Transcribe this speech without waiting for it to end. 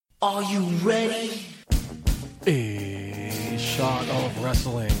Are you ready? A Shot of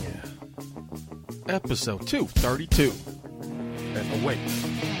Wrestling, episode 232. And away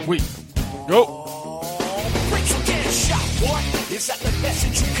we go. Wait, so get a shot, what? Is that the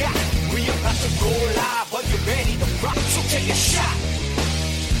message you got? We about to go live, are you ready to rock? So take a shot.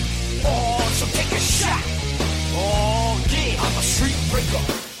 Oh, so take a shot. Oh, yeah, I'm a street breaker.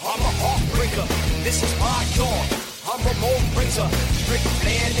 I'm a heartbreaker. This is my dawn. I'm Ramon Razor. Ric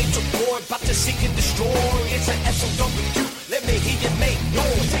Flair, Nature Boy, about to seek and destroy. It's an SOW. Let me hear you make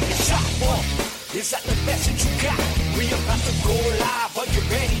noise. Take a shot, what? Is that the message you got? We about to go live. Are you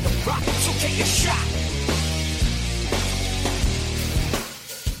ready to rock? So take a shot.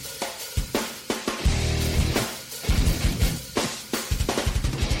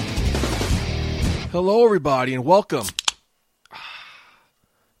 Hello, everybody, and welcome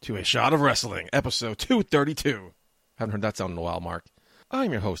to A Shot of Wrestling, episode 232. Haven't heard that sound in a while, Mark.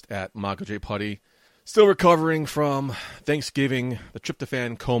 I'm your host at Marco J. Putty. Still recovering from Thanksgiving, the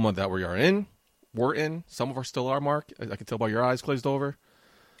tryptophan coma that we are in. We're in. Some of us still are, Mark. I can tell by your eyes glazed over.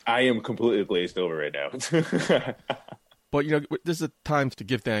 I am completely glazed over right now. But, you know, this is a time to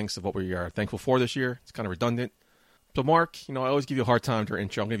give thanks of what we are thankful for this year. It's kind of redundant. So, Mark, you know, I always give you a hard time during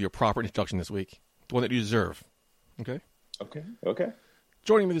intro. I'm going to give you a proper introduction this week. The one that you deserve. Okay? Okay.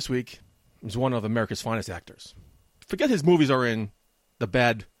 Joining me this week is one of America's finest actors. Forget his movies are in the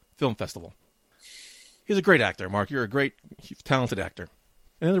bad film festival. He's a great actor, Mark. You're a great, talented actor.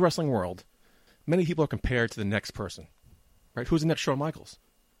 And in the wrestling world, many people are compared to the next person. Right? Who's the next Shawn Michaels?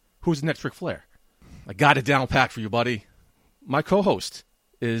 Who's the next Ric Flair? I got it down packed for you, buddy. My co-host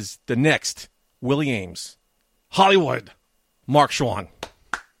is the next Willie Ames. Hollywood, Mark Schwann.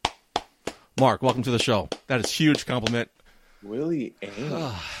 Mark, welcome to the show. That is a huge compliment. Willie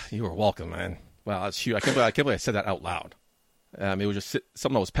Ames. You are welcome, man. Wow, that's huge. I can't believe I said that out loud. It was just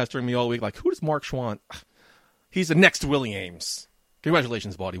something that was pestering me all week. Like, who does Mark Schwann? He's the next Willie Ames.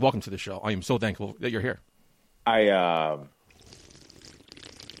 Congratulations, buddy. Welcome to the show. I am so thankful that you're here.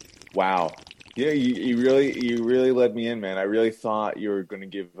 Wow. Yeah, you really let me in, man. I really thought you were going to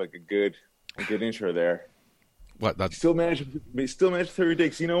give like a good intro there. What? That's Still managed 30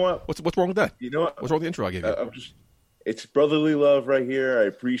 days. You know what? What's wrong with that? You know what? What's wrong with the intro I gave you? It's brotherly love right here. I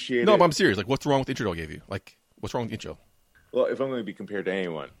appreciate it. No, but I'm serious. Like, what's wrong with the intro I gave you? Like, what's wrong with the intro? Well, if I'm going to be compared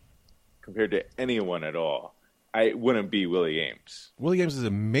to anyone at all, I wouldn't be Willie Ames. Willie Ames is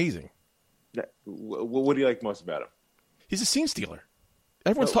amazing. What do you like most about him? He's a scene stealer.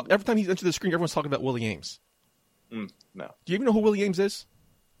 Every time he's enters the screen, everyone's talking about Willie Ames. No. Do you even know who Willie Ames is?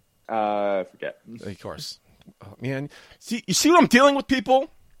 Forget. Of course. Oh, man. You see what I'm dealing with,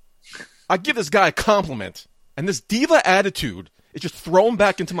 people? I give this guy a compliment, and this diva attitude is just thrown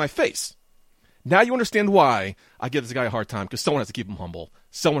back into my face. Now you understand why I give this guy a hard time, because someone has to keep him humble.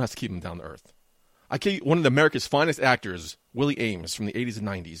 Someone has to keep him down to earth. I gave one of America's finest actors, Willie Ames, from the 80s and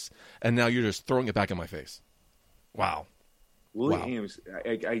 90s, and now you're just throwing it back in my face. Wow. Willie Ames,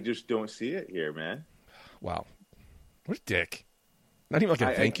 I just don't see it here, man. Wow. What a dick. Not even like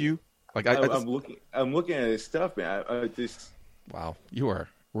a thank you. Like I'm looking at his stuff, man. Wow, you are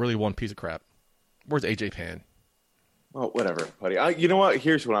really one piece of crap. Where's AJ Pan? Well, whatever, buddy. You know what?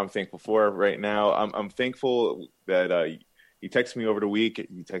 Here's what I'm thankful for right now. I'm thankful that you texted me over the week.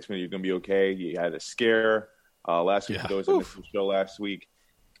 You texted me you're gonna be okay. You had a scare last week. For those that missed the show last week.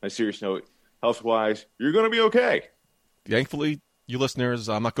 On a serious note, health wise, you're gonna be okay. Thankfully, you listeners,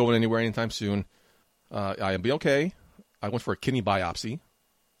 I'm not going anywhere anytime soon. I am be okay. I went for a kidney biopsy.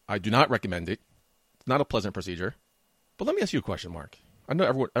 I do not recommend it. It's not a pleasant procedure. But let me ask you a question, Mark. I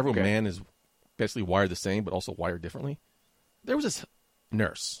know every man is basically wired the same, but also wired differently. There was this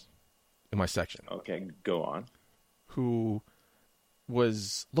nurse in my section. Okay, go on. Who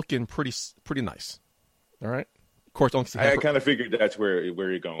was looking pretty nice. All right? Of course, I kind of figured that's where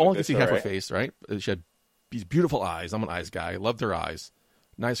you're going. Only can see half her face, right? She had these beautiful eyes. I'm an eyes guy. I loved her eyes.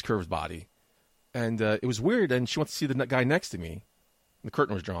 Nice curved body. And it was weird, and she went to see the guy next to me. The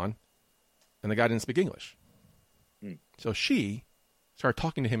curtain was drawn, and the guy didn't speak English. So she started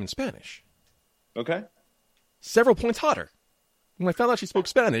talking to him in Spanish. Okay. Several points hotter. When I found out she spoke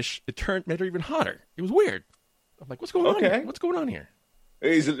Spanish, it made her even hotter. It was weird. I'm like, what's going on here? What's going on here?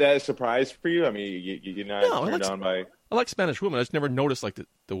 Is that a surprise for you? I mean, you're not turned on by... I like Spanish women. I just never noticed like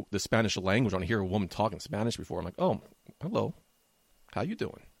the Spanish language. When I hear a woman talking Spanish before, I'm like, oh, hello. How you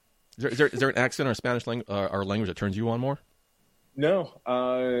doing? Is there an accent or a Spanish or language that turns you on more? No,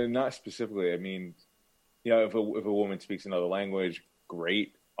 not specifically. I mean, you know, if a woman speaks another language,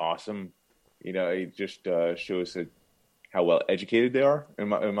 great, awesome. You know, it just shows how well educated they are, in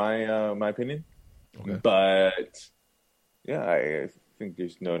my opinion. Okay. But yeah, I think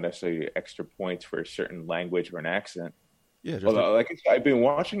there's no necessarily extra points for a certain language or an accent. Yeah, just Although, like I said, I've been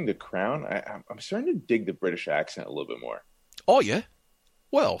watching The Crown. I'm starting to dig the British accent a little bit more. oh yeah.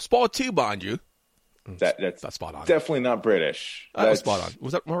 Well, spot two, mind you. That's spot on. definitely not British. That was That's spot on.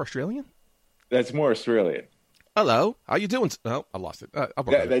 Was that more Australian? That's more Australian. Hello, how you doing? Oh, I lost it. I'll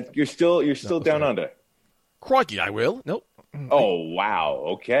work on it. You're still down under. Crikey, I will. Nope. Oh wow.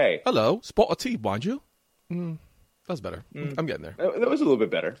 Okay. Hello, spot of tea, mind you. That's better. I'm getting there. That was a little bit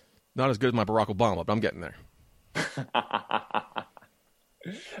better. Not as good as my Barack Obama, but I'm getting there.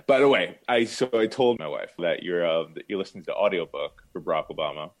 By the way, I told my wife that you're listening to the audiobook for Barack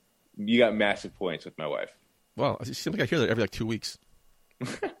Obama. You got massive points with my wife. Well, it seems like I hear that every 2 weeks.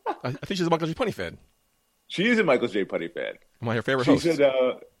 I think she's a Michael J. Putty fan. She is a Michael J. Putty fan. Am I her favorite host?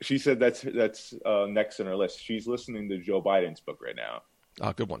 She said that's next on her list. She's listening to Joe Biden's book right now.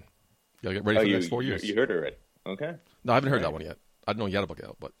 Ah, good one. You gotta get ready for the next 4 years. You heard her right? Okay. No, I haven't heard that one yet. I don't know yet about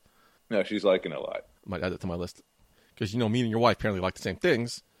it, but No, she's liking it a lot. I might add it to my list. Because, me and your wife apparently like the same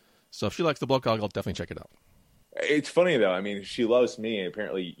things. So if she likes the book, I'll definitely check it out. It's funny, though. I mean, she loves me, and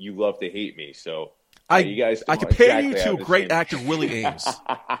apparently you love to hate me. So you guys I compare you to a great actor, Willie Ames.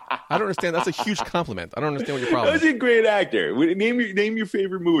 I don't understand. That's a huge compliment. I don't understand what your problem is. He's a great actor. Name your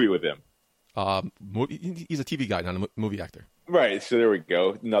favorite movie with him. He's a TV guy, not a movie actor. Right, so there we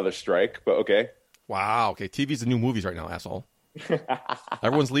go. Another strike, but okay. Wow, okay. TV's the new movies right now, asshole.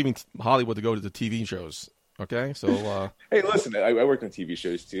 Everyone's leaving Hollywood to go to the TV shows. Okay, so hey, listen, I worked on TV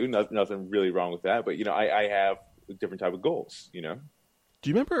shows too. Nothing really wrong with that, but I have a different type of goals. Do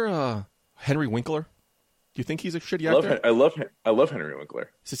you remember Henry Winkler? Do you think he's a shitty actor? I love Henry Winkler.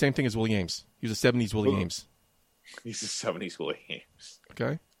 It's the same thing as Willie Ames. He was a 70s Willie Ames. He's a 70s Willie Ames.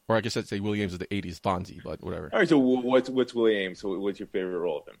 Okay, or I guess I'd say Willie Ames is the 80s Fonzie, but whatever. All right, so what's Willie Ames? So what's your favorite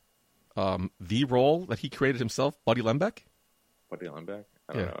role of him? The role that he created himself, Buddy Lembeck. Buddy Lembeck?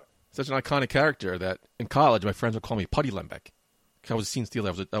 I don't know. Such an iconic character that in college my friends would call me Putty Lembeck. I was a scene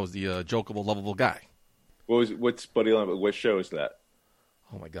stealer. I was the jokeable, lovable guy. What's Buddy Lembeck? What show is that?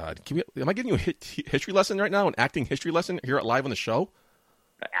 Oh my God! Am I giving you a history lesson right now? An acting history lesson here at live on the show?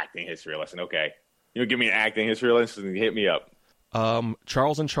 An acting history lesson. Okay, you give me an acting history lesson and hit me up.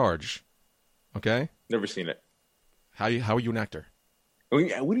 Charles in Charge. Okay. Never seen it. How are you an actor? What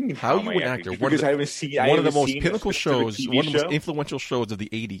do you mean? How are you an actor? Because I haven't seen one of the most pinnacle shows, one of the most influential shows of the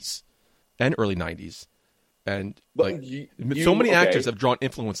 80s and early 90s. And so many actors have drawn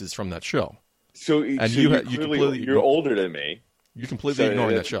influences from that show. You're older than me. You're completely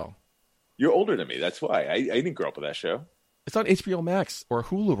ignoring that show. You're older than me. That's why. I didn't grow up with that show. It's on HBO Max or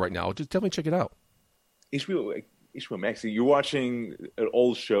Hulu right now. Just definitely check it out. HBO Max. You're watching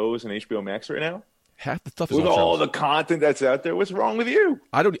old shows on HBO Max right now? Half the stuff is with all the content that's out there. What's wrong with you?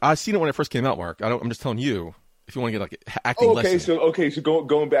 I seen it when it first came out, Mark. I'm just telling you if you want to get like acting lessons. So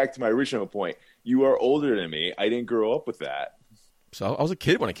going back to my original point, you are older than me. I didn't grow up with that. So I was a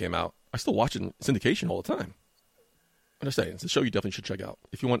kid when it came out. I still watch it in syndication all the time. I'm just saying, it's a show you definitely should check out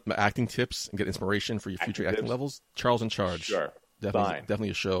if you want acting tips and get inspiration for your future acting levels. Charles in Charge, sure, definitely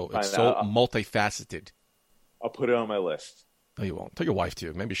a show. It's so multifaceted. I'll put it on my list. No, you won't. Tell your wife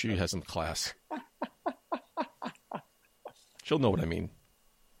too. Maybe she has some class. She'll know what I mean.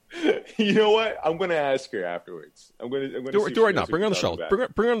 You know what? I'm going to ask her afterwards. I'm going to do it right now. Bring her on the show.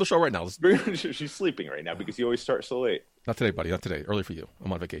 Bring her on the show right now. She's sleeping right now because you always start so late. Not today, buddy. Not today. Early for you.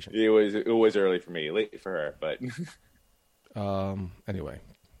 I'm on vacation. It was early for me. Late for her, but anyway,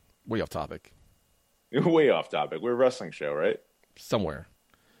 way off topic. Way off topic. We're a wrestling show, right? Somewhere.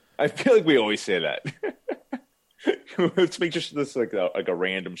 I feel like we always say that. Let's make this like a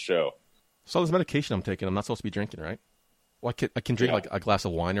random show. So this medication I'm taking, I'm not supposed to be drinking, right? Well, I can drink like a glass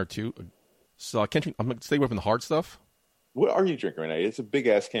of wine or two. So I can't drink. I'm going to stay away from the hard stuff. What are you drinking right now? It's a big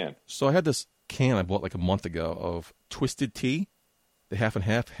ass can. So I had this can I bought like a month ago of Twisted Tea, the half and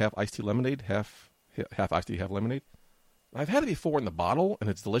half iced tea lemonade, half iced tea, half lemonade. I've had it before in the bottle, and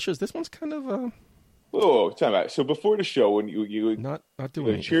it's delicious. This one's kind of Whoa, time out. So before the show, when you not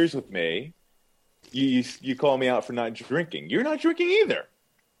doing cheers with me, you call me out for not drinking. You're not drinking either.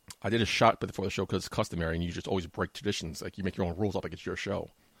 I did a shot before the show because it's customary, and you just always break traditions. Like you make your own rules up like it's your show.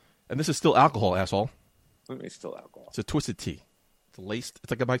 And this is still alcohol, asshole. What do you mean still alcohol? It's a Twisted Tea. It's laced.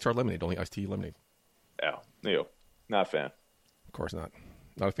 It's like a Mike's Hard Lemonade, only iced tea lemonade. Oh, no, not a fan. Of course not.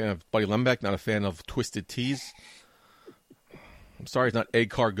 Not a fan of Buddy Lembeck. Not a fan of Twisted Teas. I'm sorry, it's not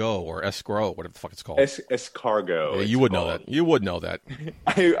Escargot or Escrow, whatever the fuck it's called. Escargot. Yeah, you would know that. You would know that.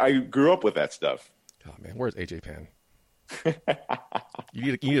 I grew up with that stuff. Oh man, where's AJ Pan?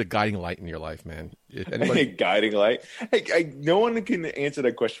 You need a guiding light in your life, man. If anybody, Guiding light. No one can answer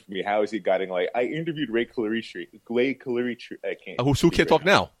that question for me. How is he guiding light? I interviewed Ray Calirici. I can't. who can't talk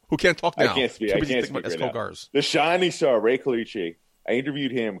now? Who can't talk now? I can't speak. I can't speak right now. Gars. The shining star, Ray Calirici. I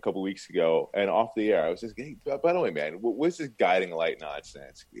interviewed him a couple weeks ago, and off the air, I was just, hey, by the way, man, what's this guiding light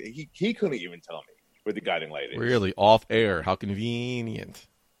nonsense? He couldn't even tell me what the guiding light is. Really? Off air? How convenient.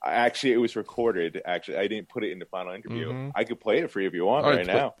 Actually, it was recorded. Actually, I didn't put it in the final interview. Mm-hmm. I could play it for you if you want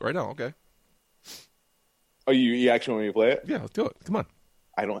now. Right now, okay. Oh, you actually want me to play it? Yeah, let's do it. Come on.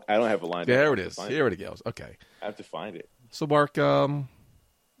 I don't have a line. There it is. Here it goes. Okay. I have to find it. So, Mark, you want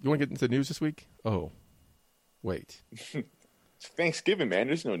to get into the news this week? Oh, wait. It's Thanksgiving, man.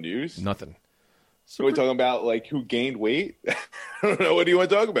 There's no news. Nothing. So we're talking about like who gained weight? I don't know. What do you want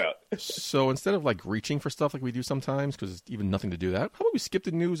to talk about? So instead of like reaching for stuff like we do sometimes, because it's even nothing to do that, how about we skip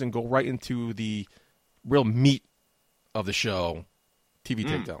the news and go right into the real meat of the show, TV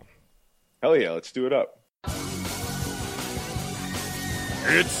Takedown? Hell yeah, let's do it up.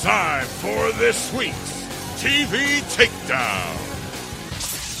 It's time for this week's TV Takedown.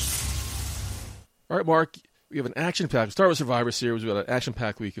 All right, Mark, we have an action-packed. We start with Survivor Series. We got an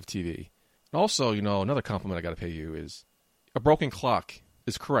action-packed week of TV. And also, another compliment I got to pay you is a broken clock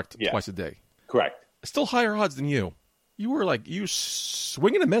is correct twice a day. Correct. Still higher odds than you. You were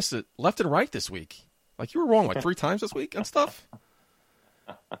swinging a miss it left and right this week. Like you were wrong 3 times this week and stuff.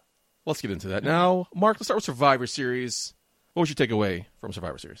 Let's get into that now. Mark, let's start with Survivor Series. What was your takeaway from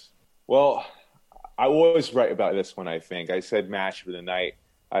Survivor Series? Well, I was right about this one, I think. I said match for the night.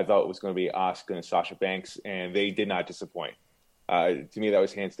 I thought it was going to be Asuka and Sasha Banks, and they did not disappoint. To me, that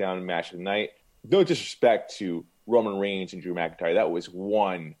was hands down match of the night. No disrespect to Roman Reigns and Drew McIntyre. That was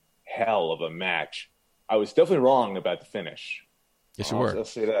one hell of a match. I was definitely wrong about the finish. Yes, you were. I'll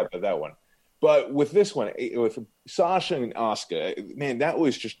say that about that one. But with this one, with Sasha and Asuka, man, that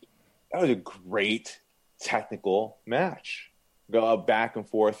was a great technical match. Go back and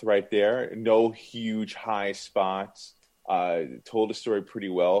forth right there. No huge high spots. Told the story pretty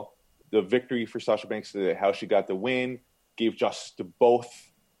well. The victory for Sasha Banks, how she got the win, gave justice to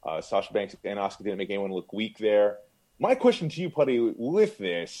both. Sasha Banks and Asuka didn't make anyone look weak there. My question to you, Putty, with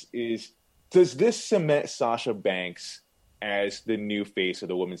this is, does this cement Sasha Banks as the new face of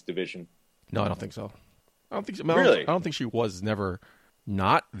the women's division? No, I don't think so. I don't think so. Really? I don't think she was never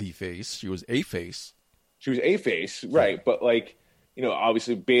not the face. She was a face. She was a face, right. But,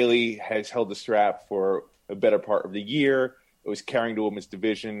 obviously Bayley has held the strap for a better part of the year. It was carrying the women's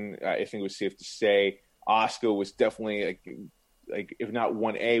division. I think it was safe to say. Asuka was definitely like if not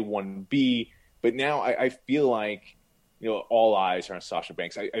 1A, 1B. But now I feel like, all eyes are on Sasha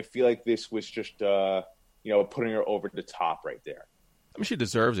Banks. I feel like this was just, putting her over the top right there. I mean, she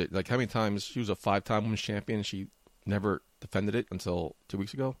deserves it. Like, how many times she was a 5-time women's champion and she never defended it until 2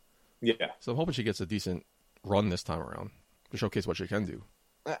 weeks ago? Yeah. So I'm hoping she gets a decent run this time around to showcase what she can do.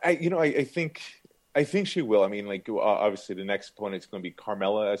 I think she will. I mean, obviously the next opponent is going to be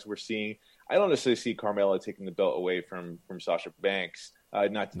Carmella, as we're seeing. I don't necessarily see Carmella taking the belt away from Sasha Banks.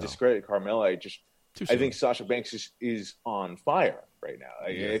 Not to discredit Carmella, I think Sasha Banks is on fire right now.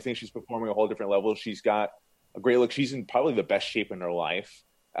 I think she's performing a whole different level. She's got a great look. She's in probably the best shape in her life.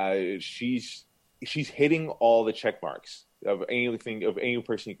 She's hitting all the check marks of any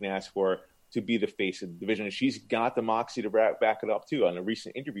person you can ask for to be the face of the division. And she's got the moxie to back it up too. On a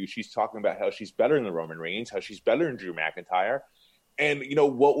recent interview, she's talking about how she's better than Roman Reigns, how she's better than Drew McIntyre. And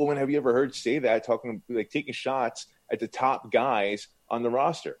what woman have you ever heard say that? Taking shots at the top guys on the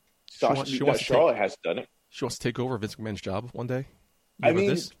roster. Charlotte has done it. She wants to take over Vince McMahon's job one day.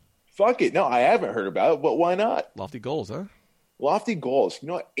 Fuck it. No, I haven't heard about it, but why not? Lofty goals, huh? Lofty goals.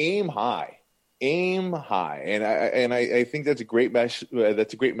 Aim high. Aim high. And I think that's a great message.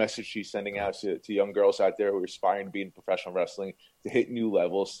 That's a great message she's sending out to young girls out there who are aspiring to be in professional wrestling, to hit new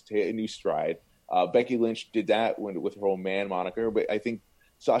levels, to hit a new stride. Becky Lynch did that with her old man moniker, but I think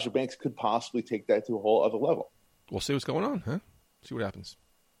Sasha Banks could possibly take that to a whole other level. We'll see what's going on, huh? See what happens.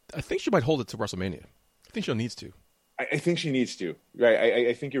 I think she might hold it to WrestleMania. I think she needs to. I think she needs to. Right.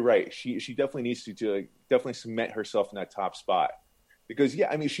 I think you're right. She definitely needs to definitely cement herself in that top spot. Because,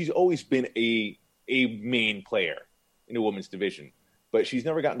 she's always been a main player in the women's division. But she's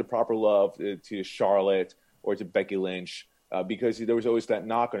never gotten the proper love to Charlotte or to Becky Lynch because there was always that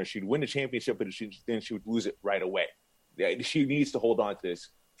knock on her. She'd win the championship, but then she would lose it right away. She needs to hold on to this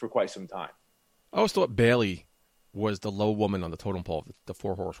for quite some time. I always thought Bayley was the low woman on the totem pole, the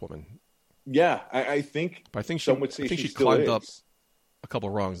 4 horsewoman. Yeah, I think. But I think some would say she climbed up a couple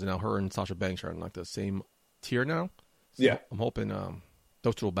of rungs, and now her and Sasha Banks are in the same tier now. So yeah, I'm hoping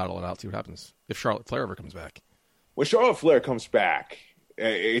those two will battle it out, see what happens if Charlotte Flair ever comes back. when Charlotte Flair comes back,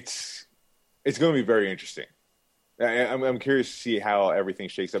 it's going to be very interesting. I'm curious to see how everything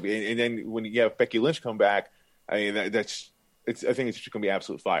shakes up. And then when you have Becky Lynch come back, I mean, I think it's just going to be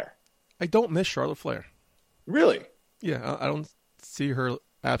absolute fire. I don't miss Charlotte Flair. Really? Yeah, I don't see her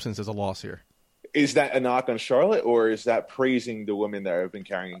absence as a loss here. Is that a knock on Charlotte, or is that praising the women that have been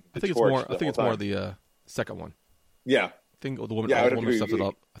carrying the torch? I think it's more the second one. Yeah. I think the woman stepped it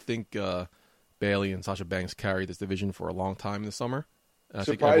up. I think Bayley and Sasha Banks carried this division for a long time this summer. And I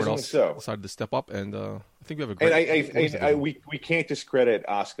think everyone else decided to step up, and I think we have a great. And we can't discredit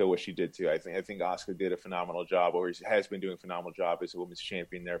Asuka what she did too. I think Asuka did a phenomenal job, or has been doing a phenomenal job as a women's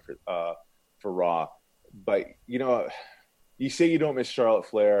champion there for Raw. But you say you don't miss Charlotte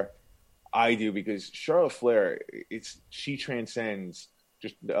Flair. I do, because Charlotte Flair, she transcends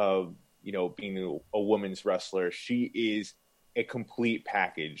just being a women's wrestler. She is a complete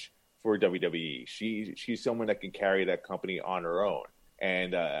package for WWE. She's someone that can carry that company on her own.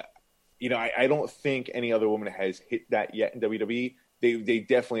 And I don't think any other woman has hit that yet in WWE. They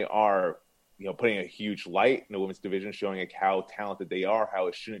definitely are, putting a huge light in the women's division, showing like how talented they are, how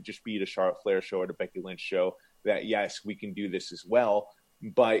it shouldn't just be the Charlotte Flair show or the Becky Lynch show, that yes, we can do this as well.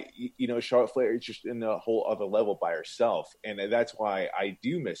 But, Charlotte Flair is just in a whole other level by herself. And that's why I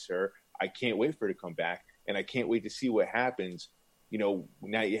do miss her. I can't wait for her to come back. And I can't wait to see what happens.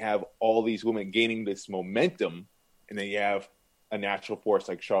 Now you have all these women gaining this momentum, and then you have a natural force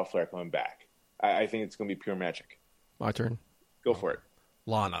like Charlotte Flair coming back. I think it's going to be pure magic. My turn. Go for it.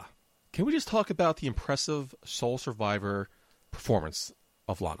 Lana. Can we just talk about the impressive Soul Survivor performance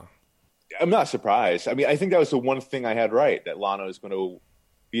of Lana? I'm not surprised. I mean, I think that was the one thing I had right, that Lana is going to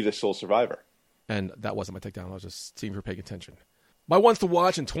be the sole survivor. And that wasn't my takedown. I was just seeing her paying attention. My ones to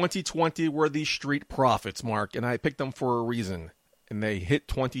watch in 2020 were the Street Profits, Mark, and I picked them for a reason. And they hit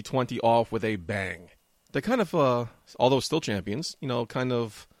 2020 off with a bang. They kind of, although still champions, kind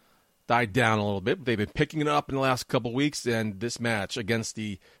of died down a little bit. They've been picking it up in the last couple of weeks, and this match against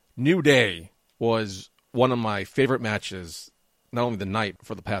the New Day was one of my favorite matches, not only the night,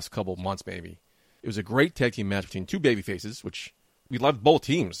 for the past couple of months, maybe. It was a great tag team match between two babyfaces, which we loved both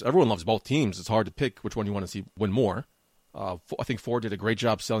teams. Everyone loves both teams. It's hard to pick which one you want to see win more. I think Ford did a great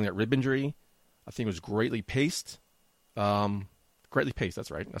job selling that rib injury. I think it was greatly paced. Greatly paced,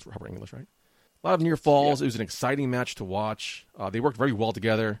 that's right. That's proper English, right? A lot of near falls. Yeah. It was an exciting match to watch. They worked very well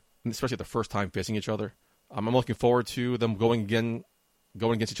together, especially the first time facing each other. I'm looking forward to them going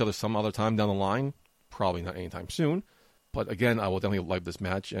against each other some other time down the line. Probably not anytime soon. But again, I will definitely like this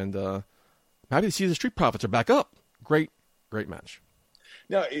match. And I'm happy to see the Street Profits are back up. Great match.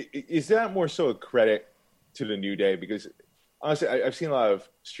 Now, is that more so a credit to the New Day? Because honestly, I've seen a lot of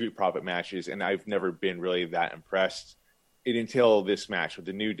Street Profit matches, and I've never been really that impressed until this match with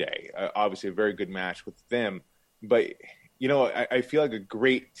the New Day. Obviously, a very good match with them. But, I feel like a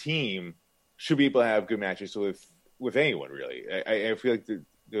great team should be able to have good matches with anyone, really. I feel like the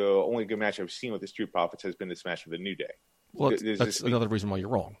only good match I've seen with the Street Profits has been this match with the New Day. Well, that's another reason why you're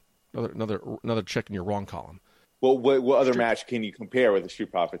wrong. Another check in your wrong column. Well, what other match can you compare with the Street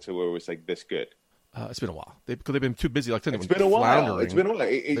Profits where it was like this good? It's been a while. Because they've been too busy. Like it's been a while. It's been a while.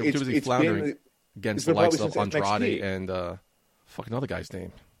 They've been too busy floundering against the likes of Andrade and fucking other guy's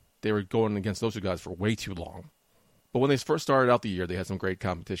name. They were going against those two guys for way too long. But when they first started out the year, they had some great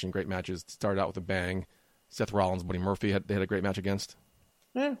competition, great matches. Started out with a bang. Seth Rollins, Buddy Murphy, they had a great match against.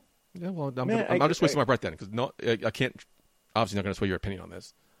 Yeah. Yeah, well, I'm just wasting my breath then, because I can't. Obviously, not going to sway your opinion on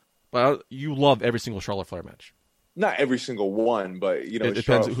this. But you love every single Charlotte Flair match. Not every single one, but it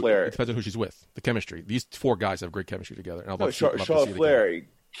depends. It depends on who she's with. The chemistry. These four guys have great chemistry together. And Charlotte Flair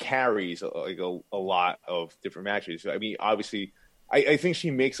carries a lot of different matches. I mean, obviously, I think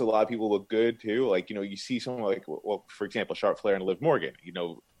she makes a lot of people look good too. Like, you see someone like, well, for example, Charlotte Flair and Liv Morgan.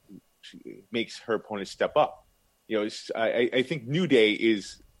 She makes her opponent step up. I think New Day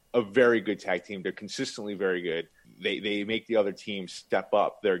is a very good tag team. They're consistently very good. They make the other team step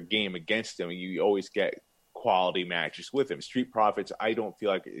up their game against them. And you always get quality matches with them. Street Profits, I don't feel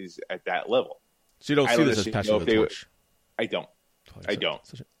like is at that level. So you don't see this as passion of the torch? I don't. I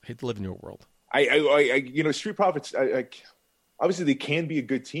hate to live in your world. Street Profits, obviously they can be a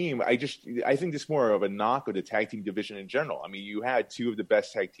good team. I think it's more of a knock of the tag team division in general. I mean, you had two of the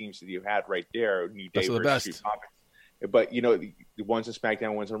best tag teams that you had right there, New Day versus Street Profits. But, the one's on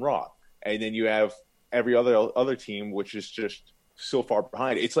SmackDown, one's on Raw. And then you have every other team, which is just so far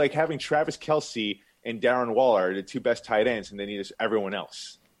behind. It's like having Travis Kelce and Darren Waller, the two best tight ends, and then you just everyone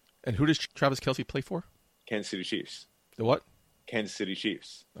else. And who does Travis Kelce play for? Kansas City Chiefs. The what? Kansas City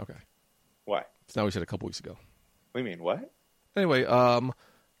Chiefs. Okay. Why? It's not what we said a couple weeks ago. What do you mean, what? Anyway,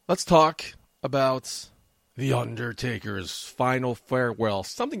 let's talk about The Undertaker's final farewell.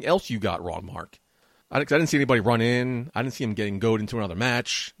 Something else you got wrong, Mark. I didn't see anybody run in. I didn't see him getting goaded into another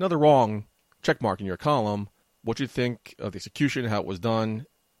match. Another wrong check mark in your column. What do you think of the execution, how it was done?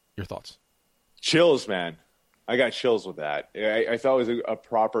 Your thoughts? Chills, man. I got chills with that. I thought it was a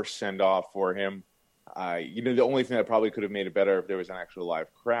proper send-off for him. The only thing that probably could have made it better if there was an actual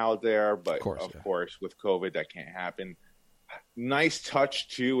live crowd there, but of course, with COVID, that can't happen. Nice touch,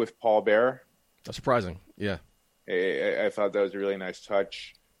 too, with Paul Bearer. That's surprising, yeah. I thought that was a really nice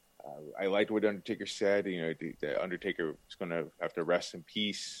touch. I liked what Undertaker said. The Undertaker was going to have to rest in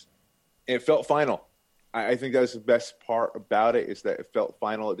peace. It felt final. I think that was the best part about it, is that it felt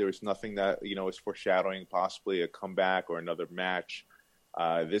final. There was nothing that, was foreshadowing possibly a comeback or another match.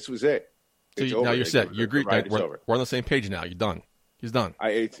 This was it. So now you're set. You agree. We're on the same page now. You're done. He's done.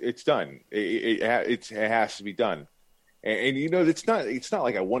 It's done. It has to be done. And it's not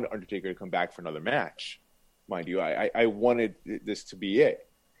like I wanted Undertaker to come back for another match, mind you. I wanted this to be it.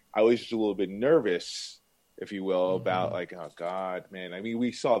 I was just a little bit nervous, if you will, about like, oh God, man. I mean,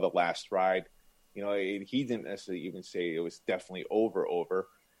 we saw the last ride. He didn't necessarily even say it was definitely over.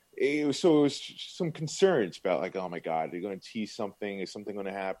 It was some concerns about like, oh my God, they're going to tease something. Is something going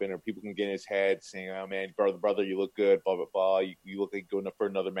to happen? Or people can get in his head saying, oh man, brother, you look good, blah, blah, blah. You look like going up for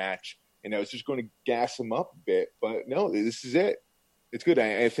another match. And I was just going to gas him up a bit. But no, this is it. It's good.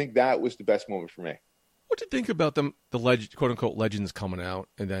 I think that was the best moment for me. What do you think about the quote unquote legends coming out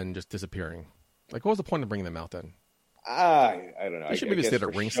and then just disappearing? Like, what was the point of bringing them out then? I don't know. They should maybe stay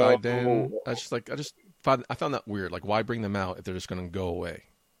at ringside then. I found that weird. Like, why bring them out if they're just going to go away?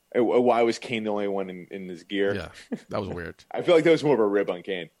 Why was Kane the only one in this gear? Yeah, that was weird. I feel like that was more of a rib on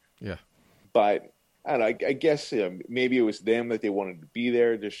Kane. Yeah. But, I don't know, I guess maybe it was them that they wanted to be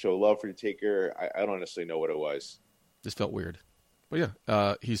there, just show love for the Taker. I don't necessarily know what it was. Just felt weird. But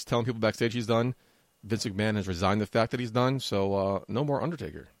yeah, he's telling people backstage he's done. Vince McMahon has resigned the fact that he's done, so no more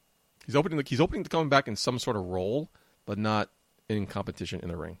Undertaker. He's opening to come back in some sort of role, but not in competition in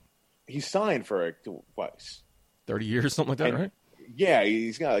the ring. He signed for what? 30 years, something like that, right? Yeah,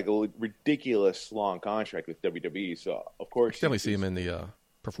 he's got like a ridiculous long contract with WWE, so of course... I definitely see him in the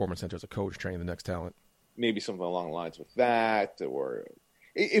Performance Center as a coach training the next talent. Maybe something along the lines with that, or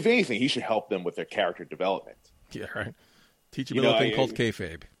if anything, he should help them with their character development. Yeah, right. Teach him a little thing called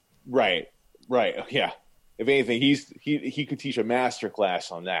kayfabe. Right, yeah. If anything, he could teach a master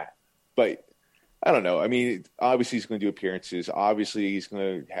class on that. But I don't know. I mean, obviously he's going to do appearances. Obviously he's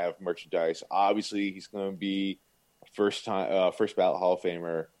going to have merchandise. Obviously he's going to be first ballot Hall of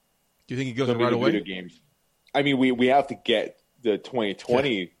Famer. Do you think he goes in right away? Video games. I mean, we have to get the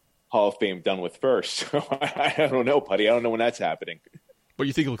 2020 Hall of Fame done with first. So I don't know, Putty. I don't know when that's happening. But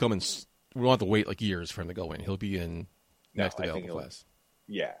you think he'll come in? We won't have to wait like years for him to go in. He'll be in next available class.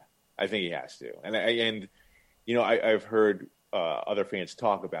 Yeah, I think he has to. And I've heard other fans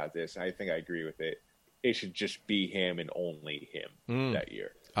talk about this, and I think I agree with it. It should just be him and only him that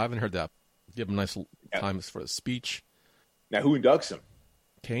year. I haven't heard that. Give him a nice time for the speech. Now, who inducts him?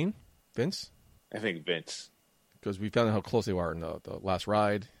 Kane? Vince? I think Vince. Because we found out how close they were in the last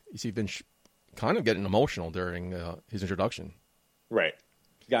ride. You see Vince kind of getting emotional during his introduction. Right.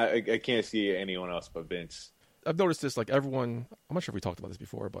 I can't see anyone else but Vince. I've noticed this, like everyone, I'm not sure if we talked about this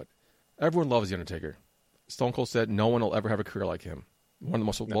before, but everyone loves The Undertaker. Stone Cold said no one will ever have a career like him. One of the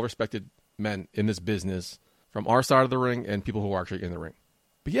most well-respected men in this business from our side of the ring and people who are actually in the ring.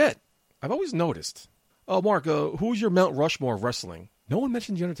 But yet, I've always noticed, Mark, who's your Mount Rushmore of wrestling? No one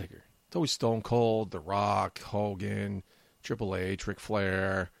mentioned The Undertaker. It's always Stone Cold, The Rock, Hogan, Triple H, Ric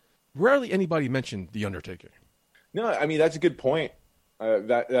Flair. Rarely anybody mentioned The Undertaker. No, I mean, that's a good point.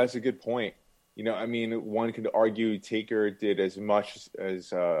 That's a good point. I mean, one could argue Taker did as much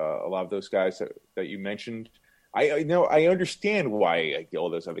as a lot of those guys that you mentioned. I understand why all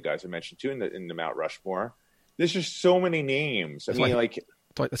those other guys are mentioned too in the Mount Rushmore. There's just so many names. That's why I hate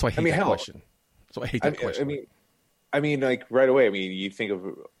that question. So I hate that question. I mean, like right away. I mean, you think of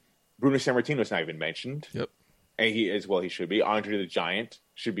Bruno Sammartino's not even mentioned. Yep. And he should be. Andre the Giant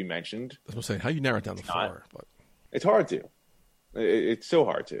should be mentioned. That's what I'm saying. How you narrow it down the floor? But it's hard to. It's so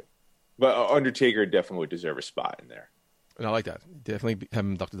hard to. But Undertaker definitely would deserve a spot in there. And I like that. Definitely have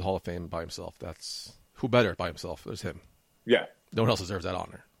him inducted to the Hall of Fame by himself. That's who better by himself? There's him. Yeah. No one else deserves that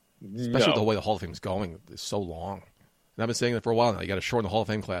honor. Especially the way the Hall of Fame is going. It's so long. And I've been saying that for a while now. You got to shorten the Hall of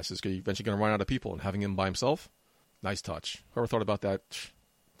Fame classes because you're eventually going to run out of people. And having him by himself, nice touch. Whoever thought about that,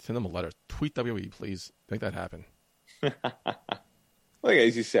 send them a letter. Tweet WWE, please. Make that happen. Like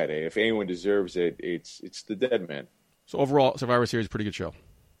as you said, if anyone deserves it, it's the dead man. So overall, Survivor Series, pretty good show.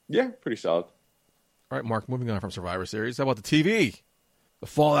 Yeah, pretty solid. All right, Mark, moving on from Survivor Series. How about the TV? The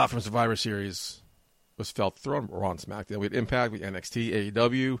fallout from Survivor Series was felt thrown Raw and SmackDown. We had Impact, we had NXT,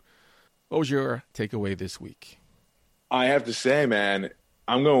 AEW. What was your takeaway this week? I have to say, man,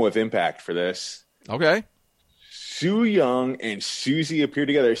 I'm going with Impact for this. Okay. Su Yung and Susie appear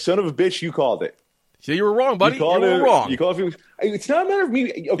together. Son of a bitch, you called it. Yeah, you were wrong, buddy. You were wrong. You called it. It's not a matter of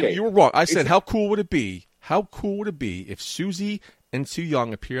me. Okay. You were wrong. I said, how cool would it be? How cool would it be if Susie and Su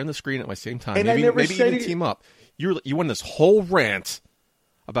Yung appear on the screen at the same time? And maybe I never said even team up. You went this whole rant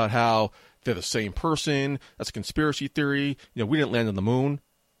about how they're the same person. That's a conspiracy theory. We didn't land on the moon.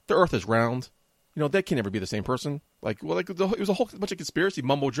 The Earth is round. They can never be the same person. It was a whole bunch of conspiracy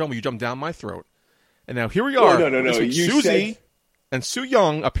mumbo jumbo. You jumped down my throat, and now here we are. No. Susie and Su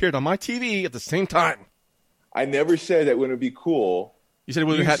Yung appeared on my TV at the same time. I never said that wouldn't be cool. You said it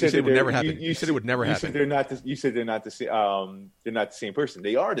would never happen. You said it would never happen. You said they're not the same. They're not the same person.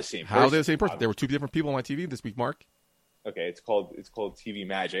 They are the same person. How are they the same person? There were two different people on my TV this week, Mark. Okay, it's called TV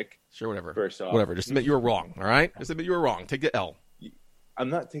magic. Sure, whatever. First off, whatever. Just admit you were wrong. All right. Just admit you were wrong. Take the L. I'm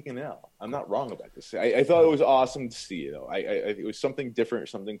not taking an L. I'm not wrong about this. I thought it was awesome to see. It was something different,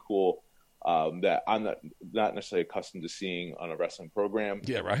 something cool that I'm not necessarily accustomed to seeing on a wrestling program.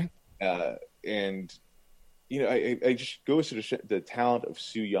 Yeah, right. And I just goes to the talent of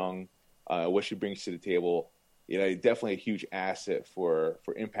Su Yung, what she brings to the table. Definitely a huge asset for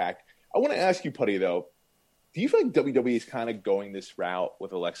Impact. I want to ask you, Putty, though. Do you feel like WWE is kind of going this route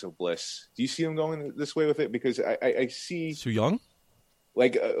with Alexa Bliss? Do you see them going this way with it? Because I see Su Yung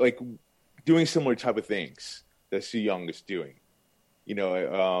like doing similar type of things that Su Yung is doing.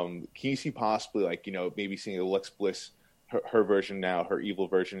 Can you see possibly maybe seeing Alexa Bliss, her version now, her evil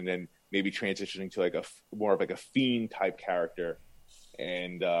version, and then maybe transitioning to more of a fiend type character,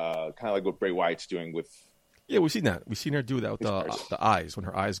 and kind of like what Bray Wyatt's doing with. Yeah, we've seen that. We've seen her do that with the eyes when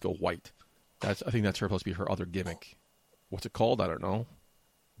her eyes go white. I think that's supposed to be her other gimmick. What's it called? I don't know.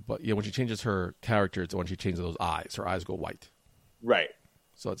 But yeah, when she changes her character, it's when she changes those eyes. Her eyes go white. Right.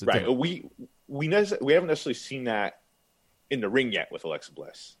 So it's right. We haven't necessarily seen that in the ring yet with Alexa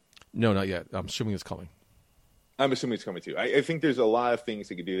Bliss. No, not yet. I'm assuming it's coming. I'm assuming it's coming too. I think there's a lot of things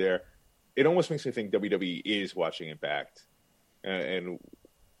they could do there. It almost makes me think WWE is watching Impact and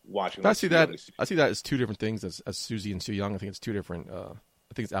watching. I see that as two different things. As Susie and Su Yung, I think it's two different. I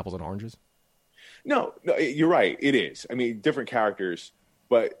think it's apples and oranges. No, you're right. It is. I mean, different characters,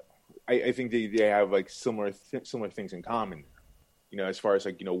 but I think they have similar things in common. As far as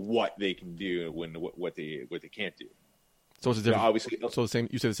what they can do when what they can't do. So it's a different. Obviously, so the same.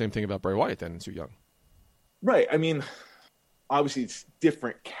 You say the same thing about Bray Wyatt then and Su Yung. Right. I mean, obviously it's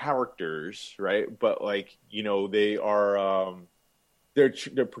different characters, right? But they are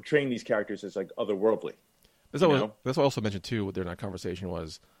they're portraying these characters as otherworldly. That's what I also mentioned too during that conversation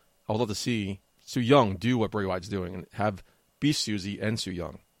was I would love to see Su Yung do what Bray Wyatt's doing and have be Susie and Su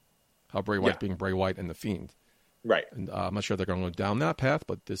Yung. How Bray Wyatt being Bray Wyatt and the Fiend. Right. And I'm not sure they're going to go down that path,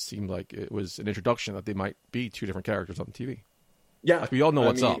 but this seemed like it was an introduction that they might be two different characters on TV. Yeah. We all know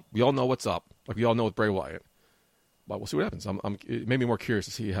what's up. We all know what's up. We all know with Bray Wyatt. But we'll see what happens. It made me more curious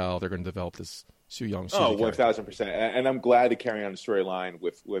to see how they're going to develop this Su Yung. 1,000%. And I'm glad to carry on the storyline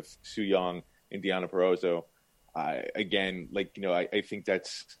with Su Yung and Deonna Purrazzo. Again, I think that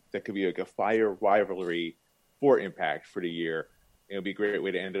could be a fire rivalry for Impact for the year. It'll be a great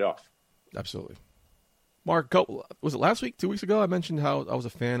way to end it off. Absolutely. Mark, was it last week, 2 weeks ago? I mentioned how I was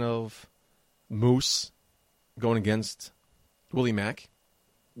a fan of Moose going against Willie Mack.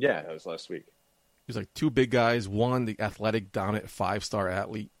 Yeah, that was last week. He was two big guys. One, the athletic, dominant, 5-star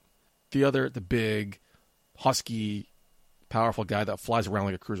athlete. The other, the big, husky, powerful guy that flies around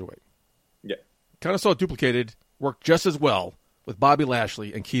like a cruiserweight. Yeah. Kind of saw it duplicated, worked just as well with Bobby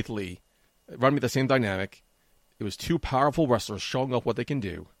Lashley and Keith Lee. It run me the same dynamic. It was two powerful wrestlers showing off what they can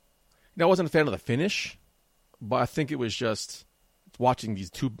do. Now, I wasn't a fan of the finish, but I think it was just watching these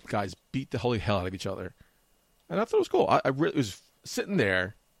two guys beat the holy hell out of each other. And I thought it was cool. I really was sitting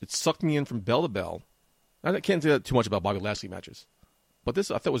there. It sucked me in from bell to bell. I can't say that too much about Bobby Lashley matches. But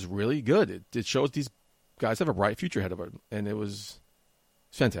this I thought was really good. It shows these guys have a bright future ahead of them. And it was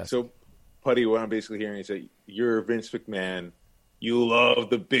fantastic. So, Putty, what I'm basically hearing is that you're Vince McMahon. You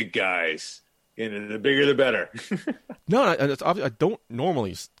love the big guys. And the bigger, the better. No, I don't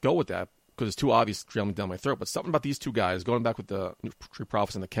normally go with that because it's too obvious jamming down my throat. But something about these two guys, going back with the Street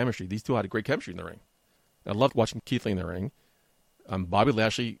Profits and the chemistry, these two had a great chemistry in the ring. I loved watching Keith Lee in the ring. Bobby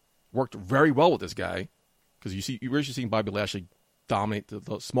Lashley worked very well with this guy because you're usually seeing Bobby Lashley dominate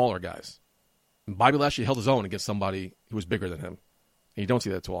the smaller guys. And Bobby Lashley held his own against somebody who was bigger than him. And you don't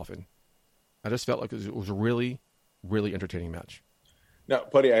see that too often. I just felt like it was a really, really entertaining match. Now,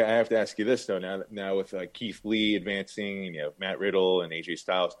 Putty, I have to ask you this, though. Now with Keith Lee advancing, and you have Matt Riddle and AJ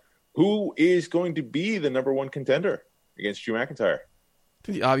Styles, who is going to be the number one contender against Drew McIntyre? I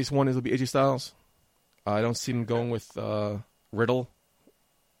think the obvious one will be AJ Styles. I don't see him going with Riddle.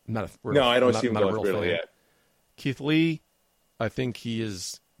 No, I don't see him going with Riddle yet. Keith Lee, I think he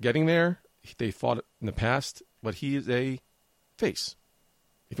is getting there. They fought in the past, but he is a face.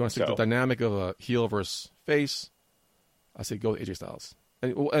 If you want to see the dynamic of a heel versus face, I say go with AJ Styles.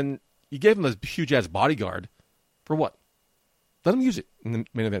 And you gave him a huge-ass bodyguard for what? Let him use it in the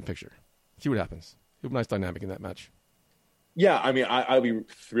main event picture. See what happens. He'll have a nice dynamic in that match. Yeah, I mean, I'd be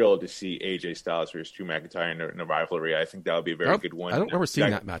thrilled to see AJ Styles versus Drew McIntyre in a rivalry. I think that would be a very good one. I don't remember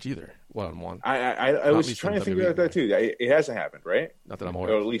seeing that match either, one-on-one. I was trying to figure out that too. It hasn't happened, right? Not that I'm aware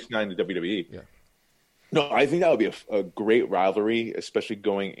of. Or at least not in the WWE. Yeah. No, I think that would be a great rivalry, especially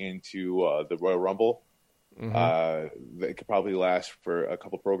going into the Royal Rumble. Mm-hmm. That could probably last for a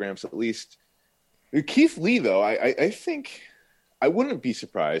couple programs at least. Keith Lee, though, I think I wouldn't be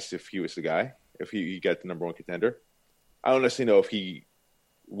surprised if he was the guy, if he got the number one contender. I don't necessarily know if he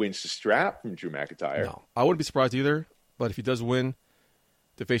wins the strap from Drew McIntyre. No, I wouldn't be surprised either. But if he does win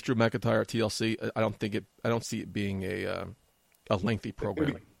to face Drew McIntyre at TLC, I don't see it being a lengthy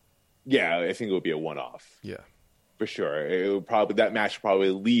program. Yeah, I think it would be a one-off. Yeah, for sure. It would that match would probably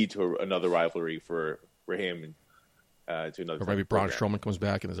lead to another rivalry for him and to another. Or maybe Braun Strowman comes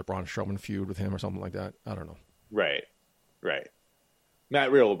back and there's a Braun Strowman feud with him or something like that. I don't know. Right. Matt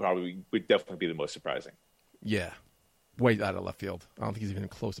Riddle would definitely be the most surprising. Yeah. Way out of left field. I don't think he's even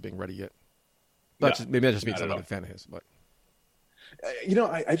close to being ready yet. Maybe that just means I'm not a fan of his. But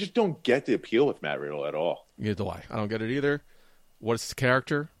I just don't get the appeal with Matt Riddle at all. Neither do I. I don't get it either. What is his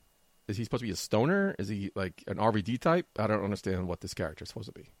character? Is he supposed to be a stoner? Is he like an RVD type? I don't understand what this character is supposed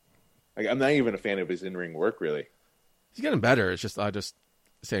to be. I'm not even a fan of his in-ring work, really. He's getting better. It's just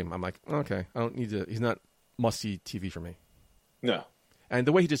same. I'm like, okay, I don't need to. He's not must-see TV for me. No. And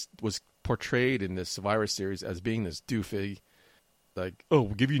the way he just was portrayed in this Survivor Series as being this doofy, like, oh,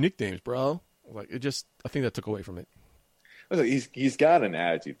 we'll give you nicknames, bro. Like, I think that took away from it. He's got an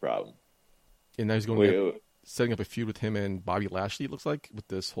attitude problem. And now he's going to be setting up a feud with him and Bobby Lashley, it looks like, with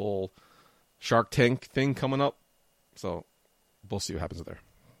this whole Shark Tank thing coming up. So we'll see what happens there.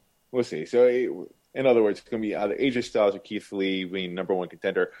 We'll see. So, in other words, it's going to be either AJ Styles or Keith Lee being number one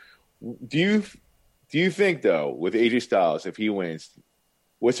contender. Do you think, though, with AJ Styles, if he wins,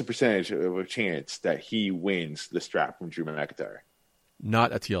 what's the percentage of a chance that he wins the strap from Drew McIntyre?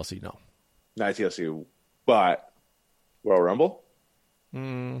 Not at TLC, no. Not at TLC, but Royal Rumble?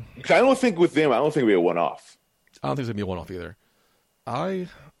 Because I don't think it'll be a one-off. I don't think it's going to be a one-off either. I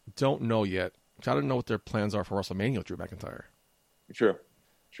don't know yet. I don't know what their plans are for WrestleMania with Drew McIntyre. Sure.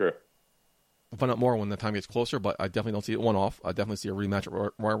 We'll find out more when the time gets closer, but I definitely don't see it one-off. I definitely see a rematch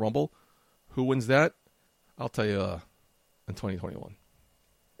at Royal Rumble. Who wins that? I'll tell you in 2021.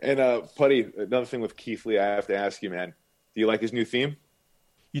 And, Putty, another thing with Keith Lee, I have to ask you, man. Do you like his new theme?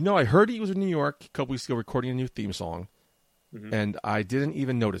 I heard he was in New York a couple weeks ago recording a new theme song, and I didn't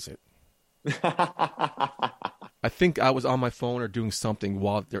even notice it. I think I was on my phone or doing something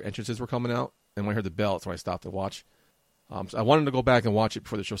while their entrances were coming out, and when I heard the bell, that's when I stopped to watch. So I wanted to go back and watch it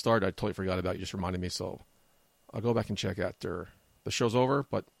before the show started. I totally forgot about it. You just reminded me, so I'll go back and check after the show's over.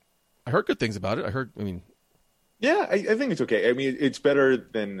 But I heard good things about it. Yeah, I think it's okay. I mean, it's better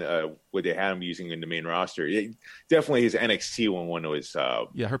than what they had him using in the main roster. Definitely his NXT one was I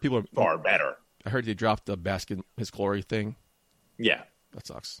heard people are far better. I heard they dropped the Basket His Glory thing. Yeah. That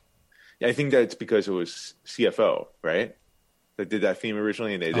sucks. Yeah, I think that's because it was CFO, right? That did that theme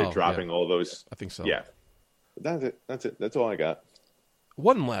originally, and they're dropping all those. I think so. Yeah. That's it. That's all I got.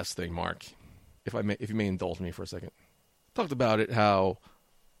 One last thing, Mark, if you may indulge me for a second. Talked about it, how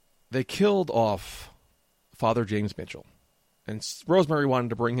they killed off Father James Mitchell, and Rosemary wanted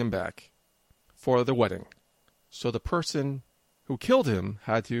to bring him back for the wedding. So the person who killed him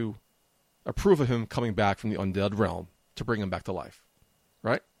had to approve of him coming back from the undead realm to bring him back to life,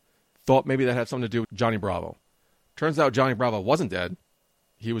 right? Thought maybe that had something to do with Johnny Bravo. Turns out Johnny Bravo wasn't dead.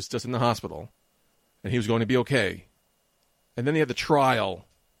 He was just in the hospital, and he was going to be okay. And then they had the trial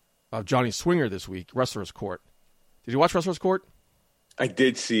of Johnny Swinger this week, Wrestler's Court. Did you watch Wrestler's Court? I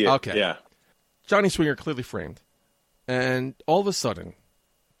did see it. Okay. Yeah. Johnny Swinger clearly framed. And all of a sudden,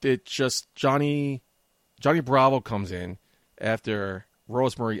 Johnny Bravo comes in after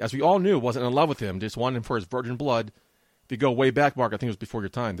Rosemary, as we all knew, wasn't in love with him, just wanted him for his virgin blood. If you go way back, Mark, I think it was before your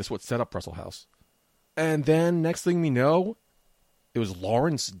time. This is what set up Wrestle House. And then, next thing we know, it was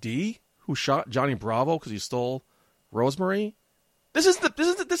Lawrence D. who shot Johnny Bravo because he stole Rosemary. This is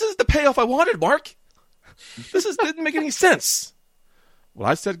the payoff I wanted, Mark. This didn't make any sense. What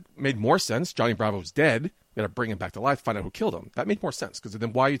I said made more sense. Johnny Bravo's dead. We got to bring him back to life, find out who killed him. That made more sense, because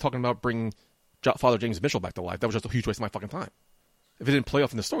then why are you talking about bringing Father James Mitchell back to life? That was just a huge waste of my fucking time. If it didn't play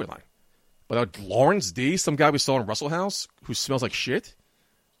off in the storyline. But Lawrence D., some guy we saw in Russell House, who smells like shit,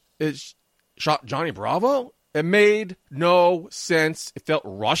 is shot Johnny Bravo. It made no sense. It felt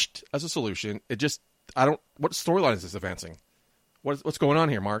rushed as a solution. It just, what storyline is this advancing? What's going on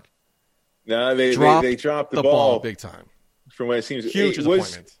here, Mark? No, they dropped the ball big time. From what it seems, huge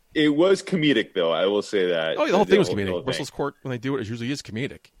disappointment. It was comedic, though. I will say that. Oh, the whole thing was comedic. Russell's Court, when they do it usually is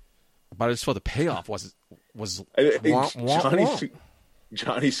comedic. But I just felt the payoff was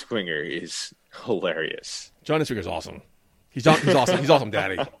Johnny Swinger is hilarious. Johnny Swinger is awesome. He's awesome. He's awesome,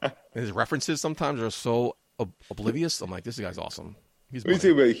 Daddy. And his references sometimes are so oblivious. I'm like, this guy's awesome. He's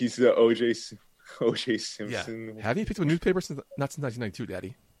the O.J. Simpson. Yeah. Have you picked up a newspaper not since 1992,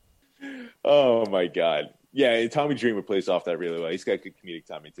 Daddy? Oh my God. Yeah, Tommy Dreamer plays off that really well. He's got good comedic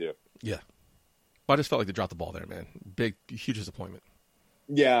timing too. Yeah. But I just felt like they dropped the ball there, man. Huge disappointment.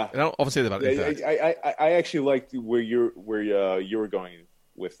 Yeah. And I don't often say that about Impact. I actually liked where you were going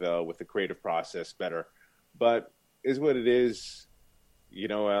with the creative process better. But is what it is.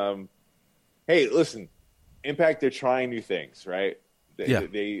 Hey, listen, Impact, they're trying new things, right?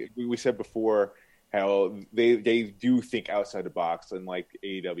 We said before how they do think outside the box, unlike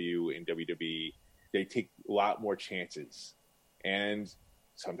AEW and WWE. They take a lot more chances, and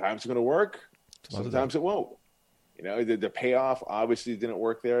sometimes it's going to work, sometimes it won't. The payoff obviously didn't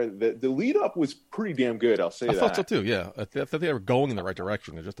work there. The lead up was pretty damn good. I'll say that. I thought so too. Yeah, I thought they were going in the right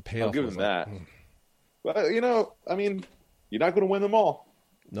direction. It's just the payoff. I'll give them that. But you're not going to win them all.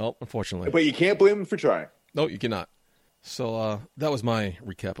 No, unfortunately. But you can't blame them for trying. No, you cannot. So that was my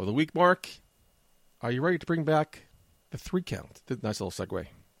recap of the week. Mark, are you ready to bring back the 3 count? Nice little segue.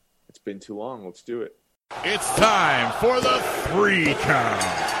 It's been too long. Let's do it. It's time for the 3 count.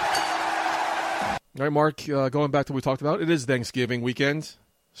 All right, Mark, going back to what we talked about, it is Thanksgiving weekend.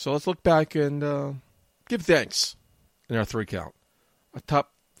 So let's look back and give thanks in our 3 count. Our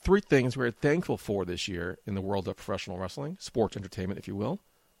top 3 things we're thankful for this year in the world of professional wrestling, sports entertainment, if you will.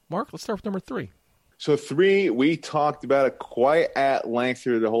 Mark, let's start with number 3. So 3, we talked about it quite at length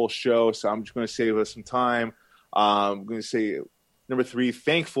through the whole show, so I'm just going to save us some time. I'm going to say number 3,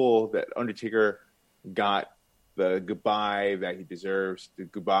 thankful that Undertaker got the goodbye that he deserves, the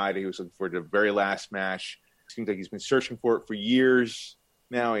goodbye that he was looking for, the very last match. It seems like he's been searching for it for years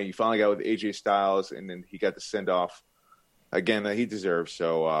now, and he finally got with AJ Styles, and then he got the send-off again that he deserves.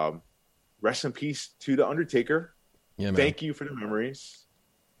 So rest in peace to the Undertaker. Yeah, man. Thank you for the memories,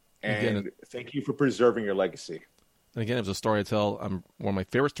 and thank you for preserving your legacy. And again, it was a story I tell. One of my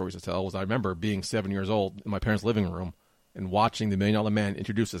favorite stories to tell was I remember being 7 years old in my parents' living room and watching the $1 Million Man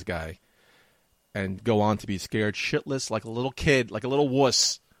introduce this guy and go on to be scared shitless like a little kid, like a little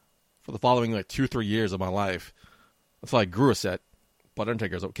wuss for the following 2-3 years of my life. That's how I grew a set. But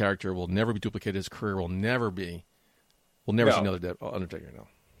Undertaker's character will never be duplicated. His career will never see another Undertaker now.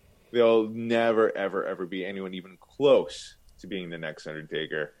 There'll never, ever, ever be anyone even close to being the next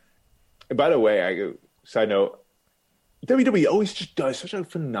Undertaker. And by the way, side note, WWE always just does such a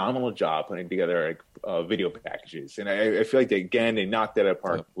phenomenal job putting together video packages, and I feel like they knocked that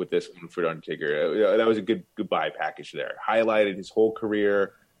apart with this one for The Undertaker. That was a good goodbye package there. Highlighted his whole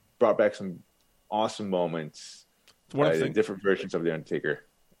career, brought back some awesome moments, different versions of The Undertaker.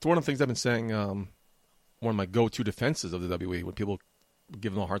 It's one of the things I've been saying, one of my go-to defenses of the WWE when people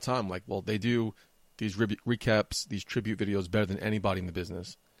give them a hard time, like, well, they do these recaps, these tribute videos better than anybody in the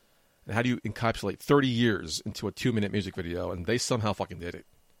business. And how do you encapsulate 30 years into a 2-minute music video? And they somehow fucking did it.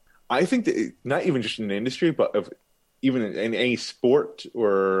 I think that not even just in the industry, but even in any sport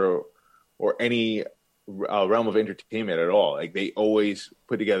or any realm of entertainment at all. Like, they always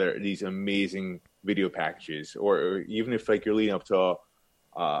put together these amazing video packages, or even if you're leading up to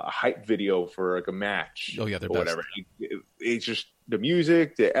a hype video for a match. Oh yeah, they're or whatever. It's just the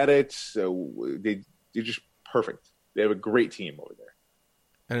music, the edits. They're just perfect. They have a great team over there.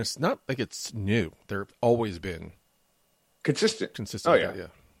 And it's not like it's new. They've always been consistent. Oh, yeah.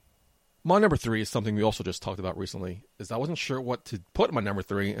 My number 3 is something we also just talked about recently, is I wasn't sure what to put in my number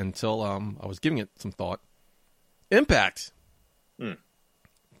 3 until I was giving it some thought. Impact. I'm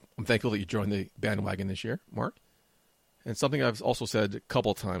thankful that you joined the bandwagon this year, Mark. And something I've also said a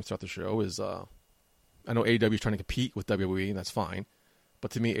couple of times throughout the show is I know AEW is trying to compete with WWE, and that's fine.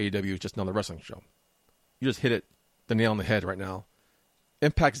 But to me, AEW is just another wrestling show. You just hit the nail on the head right now.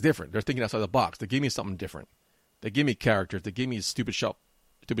 Impact's different. They're thinking outside the box. They give me something different. They give me characters. They give me stupid shit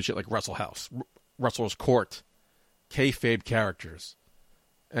like Wrestle House, Wrestler's Court, kayfabe characters.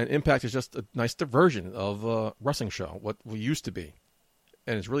 And Impact is just a nice diversion of a wrestling show, what we used to be.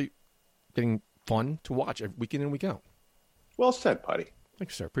 And it's really getting fun to watch week in and week out. Well said, Putty.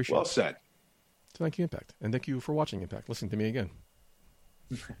 Thank you, sir. Appreciate Well it. said. So thank you, Impact. And thank you for watching Impact. Listening to me again.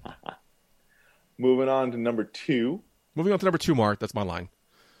 Moving on to number 2. Moving on to number 2, Mark. That's my line.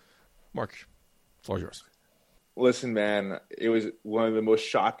 Mark, floor is yours. Listen, man, it was one of the most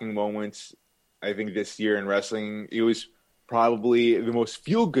shocking moments, I think, this year in wrestling. It was probably the most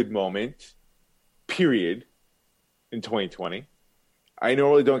feel-good moment, period, in 2020. I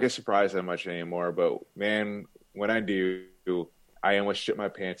normally don't get surprised that much anymore, but, man, when I do, I almost shit my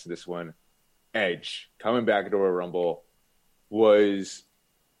pants in this one. Edge, coming back into a Rumble, was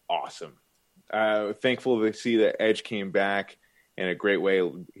awesome. Thankful to see that Edge came back in a great way.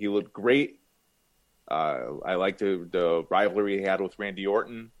 He looked great. I liked the rivalry he had with Randy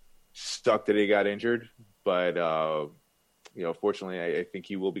Orton. Stuck that he got injured, but fortunately, I think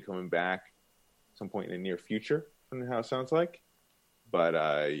he will be coming back some point in the near future, from how it sounds like. But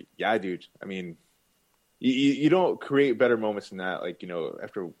yeah, dude. I mean, you don't create better moments than that. Like,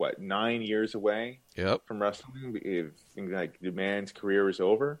 after 9 years away from wrestling, if things like the man's career is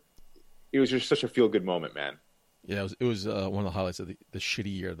over, it was just such a feel good moment, man. Yeah, it was one of the highlights of the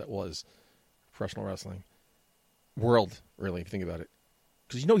shitty year that was professional wrestling world. Really, if you think about it,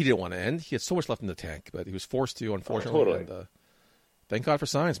 because he didn't want to end. He had so much left in the tank, but he was forced to, unfortunately. Oh, totally. And, thank God for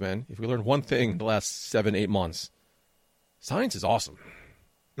science, man. If we learned one thing the last 7-8 months, science is awesome.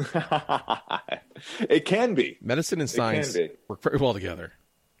 It can be. Medicine and science work very well together.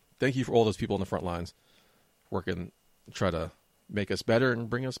 Thank you for all those people on the front lines working to try to make us better and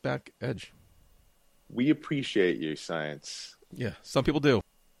bring us back Edge. We appreciate you, science. Yeah, some people do.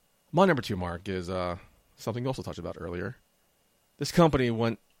 My number 2, Mark, is something you also talked about earlier. This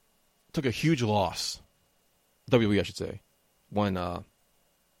company took a huge loss, WWE I should say, when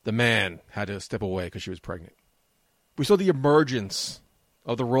the man had to step away because she was pregnant. We saw the emergence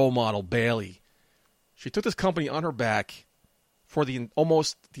of the role model, Bayley. She took this company on her back for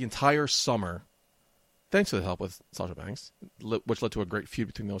almost the entire summer, thanks to the help with Sasha Banks, which led to a great feud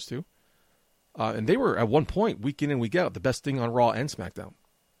between those two. And they were, at one point, week in and week out, the best thing on Raw and SmackDown.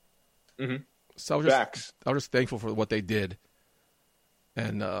 Mm-hmm. So I was just thankful for what they did.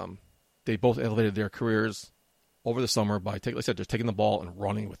 And they both elevated their careers over the summer by, like I said, just taking the ball and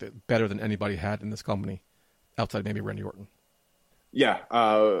running with it better than anybody had in this company, outside maybe Randy Orton. Yeah.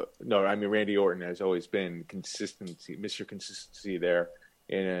 No, I mean, Randy Orton has always been Mr. Consistency there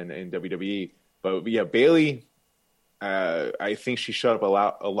in WWE. But yeah, Bayley, I think she shut up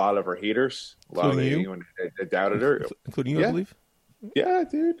a lot of her haters. Including anyone that doubted her. Including you, I believe? Yeah,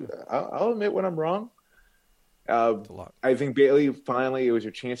 dude. I'll admit when I'm wrong. A lot. I think Bayley, finally, it was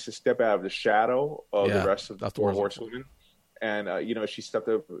her chance to step out of the shadow of the rest of the four horsewomen. And, she stepped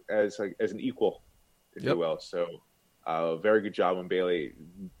up as an equal, if you will. So, very good job on Bayley.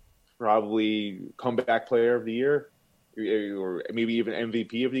 Probably comeback player of the year, or maybe even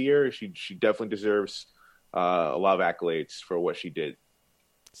MVP of the year. She definitely deserves a lot of accolades for what she did.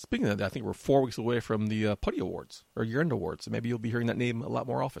 Speaking of that, I think we're 4 weeks away from the Putty Awards, or year-end awards. So maybe you'll be hearing that name a lot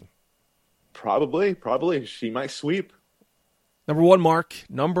more often. Probably. She might sweep. Number 1, Mark.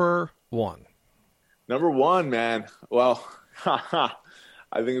 Number 1. Number 1, man. Well, I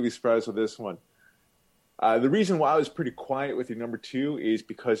think you'll be surprised with this one. The reason why I was pretty quiet with your number 2 is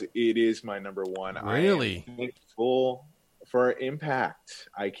because it is my number 1. Really? I am thankful for Impact.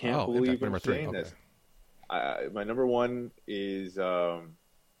 I can't believe I'm saying this. My number 1 is...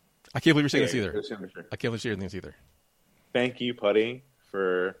 I can't believe you're saying this either. I can't believe you're saying this either. Thank you, Putty,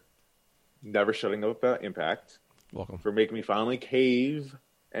 for never shutting up about Impact. Welcome. For making me finally cave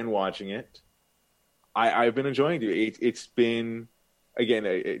and watching it. I've been enjoying it. It's been,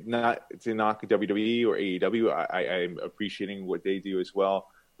 again, not to knock WWE or AEW. I'm appreciating what they do as well.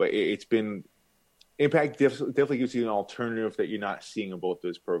 But it's been, Impact definitely gives you an alternative that you're not seeing in both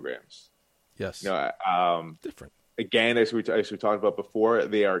those programs. Yes. Different. Again, as we talked about before,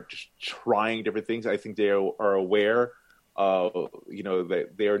 they are just trying different things. I think they are aware of,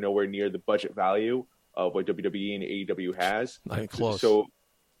 that they are nowhere near the budget value of what WWE and AEW has. Not even close.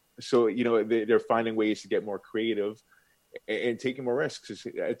 So they're finding ways to get more creative and taking more risks.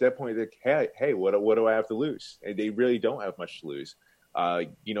 At that point, they're like, hey, what do I have to lose? And they really don't have much to lose.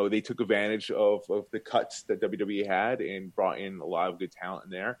 They took advantage of the cuts that WWE had and brought in a lot of good talent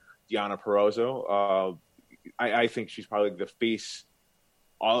in there. Deonna Purrazzo, I think she's probably the face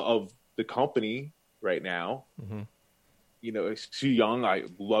of the company right now. Mm-hmm. Su Yung,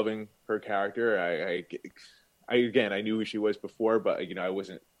 I'm loving her character. I knew who she was before, but I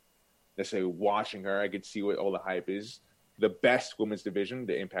wasn't necessarily watching her. I could see what all the hype is. The best women's division,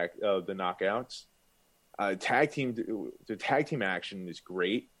 the Impact of the Knockouts. The tag team action is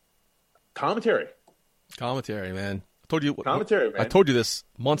great. Commentary, man. Commentary, man. I told you this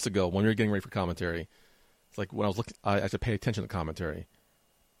months ago when we were getting ready for commentary. It's like when I was looking, I had to pay attention to commentary.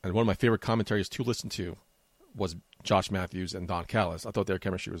 And one of my favorite commentaries to listen to was Josh Matthews and Don Callis. I thought their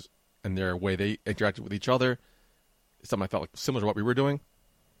chemistry was, and their way they interacted with each other, something I felt like similar to what we were doing.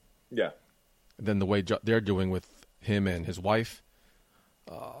 Yeah. And then the way they're doing with him and his wife.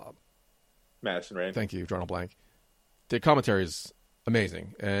 Madison Rain. Thank you, Drawing a Blank. Their commentary is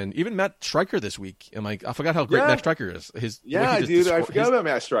amazing. And even Matt Stryker this week. And I forgot how great Matt Stryker is. I forgot about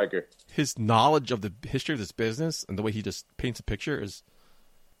Matt Stryker. His knowledge of the history of this business and the way he just paints a picture is,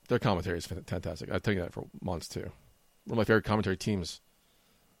 their commentary is fantastic. I've tell you that for months too. One of my favorite commentary teams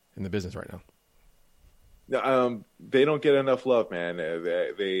in the business right now. They don't get enough love, man.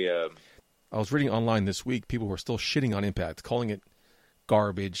 I was reading online this week, people were still shitting on Impact, calling it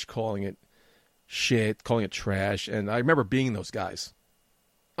garbage, calling it shit, calling it trash. And I remember being those guys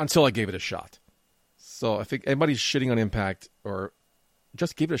until I gave it a shot. So I think anybody's shitting on Impact, or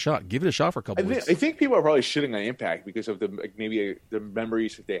just give it a shot. Give it a shot for a couple weeks. I think people are probably shitting on Impact because of maybe the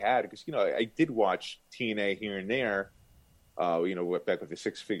memories that they had. Because, I did watch TNA here and there, back with the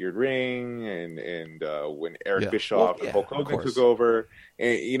Six-Figured Ring and when Eric Bischoff and Hulk Hogan took over.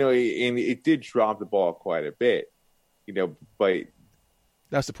 And, and it did drop the ball quite a bit, but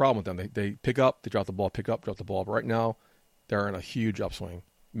that's the problem with them. They pick up, they drop the ball, pick up, drop the ball. But right now, they're in a huge upswing.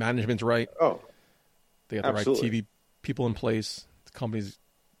 Management's right. Oh, they got the right TV people in place. The company's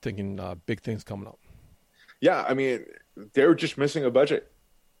thinking big things coming up. Yeah, I mean, they're just missing a budget.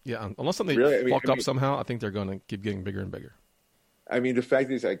 Yeah, unless something fuck up somehow, I think they're going to keep getting bigger and bigger. I mean, the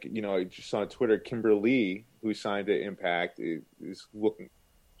fact is, I just saw on Twitter, Kimberly, who signed to Impact, is looking.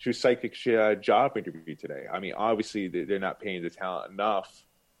 She was psychic. She had a job interview today. I mean, obviously, they're not paying the talent enough,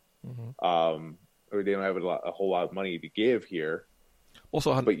 or they don't have a whole lot of money to give here.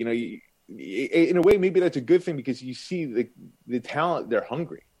 Also, but in a way, maybe that's a good thing because you see the talent. They're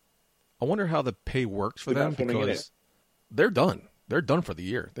hungry. I wonder how the pay works for them because they're done. They're done for the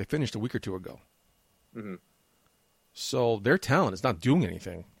year. They finished a week or two ago. Mm-hmm. So their talent is not doing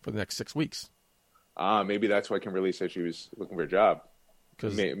anything for the next 6 weeks. Maybe that's why Kimberly said she was looking for a job.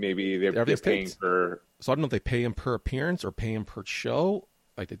 Because maybe they're paying per. So I don't know if they pay him per appearance or pay him per show.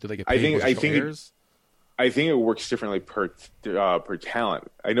 Like, do they get paid? I think it works differently per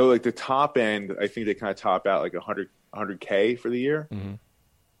talent. I know, like the top end, I think they kind of top out like 100K for the year.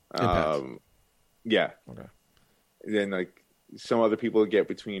 Mm-hmm. Yeah. Okay. Then like some other people get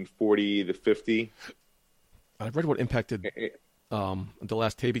between 40 to 50. I read what impacted the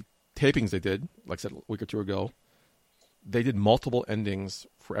last tapings they did, like I said, a week or two ago. They did multiple endings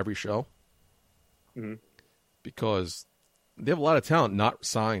for every show because they have a lot of talent not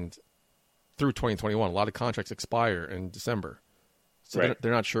signed through 2021. A lot of contracts expire in December. So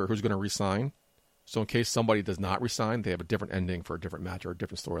they're not sure who's going to re-sign. So in case somebody does not resign, they have a different ending for a different match or a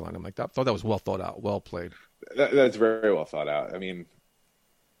different storyline. I'm like, I thought that was well thought out, well played. That's very well thought out. I mean,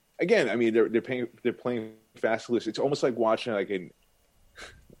 again, they're playing fast and loose. It's almost like watching like an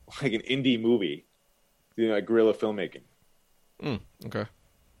indie movie, like guerrilla filmmaking. Okay.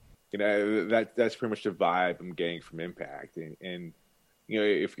 That's pretty much the vibe I'm getting from Impact, and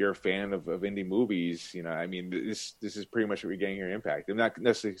if you're a fan of indie movies, I mean, this is pretty much what we're getting here in Impact. I'm not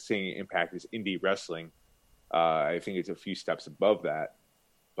necessarily saying Impact is indie wrestling. I think it's a few steps above that,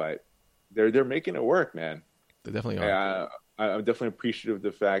 but they're making it work, man. They definitely are. I'm definitely appreciative of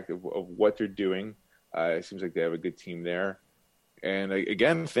the fact of what they're doing. It seems like they have a good team there. And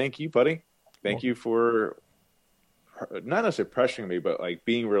again, thank you, buddy. Thank you for not necessarily pressuring me, but like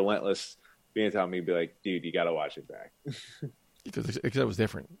being relentless, being telling me, be like, dude, you got to watch it back. Because it was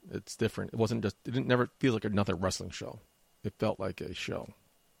different. It's different. It wasn't just. It didn't never feel like another wrestling show. It felt like a show.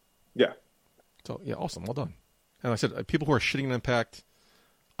 Yeah. So yeah, awesome. Well done. And like I said, people who are shitting on Impact,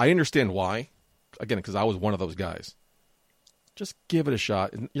 I understand why. Again, because I was one of those guys. Just give it a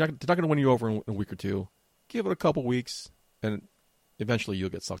shot. They're not going to win you over in a week or two. Give it a couple weeks, and eventually you'll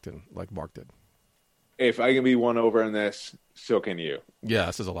get sucked in, like Mark did. If I can be won over in this, so can you. Yeah,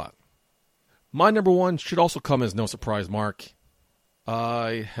 this is a lot. My number one should also come as no surprise, Mark.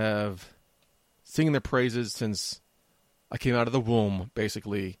 I have singing their praises since I came out of the womb,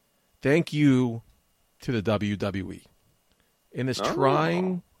 basically. Thank you to the WWE. In this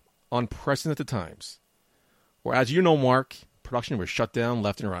trying, unprecedented times, where, as you know, Mark, production was shut down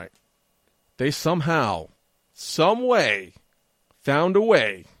left and right. They somehow, some way, found a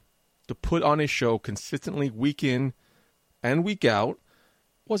way to put on a show consistently week in and week out.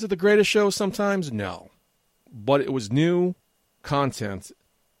 Was it the greatest show sometimes? No. But it was new content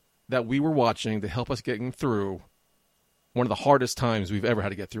that we were watching to help us getting through one of the hardest times we've ever had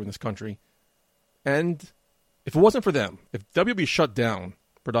to get through in this country. And if it wasn't for them, if WB shut down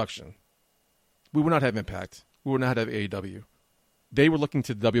production, we would not have Impact. We would not have AEW. They were looking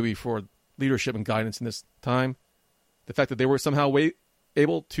to WB for leadership and guidance in this time. The fact that they were somehow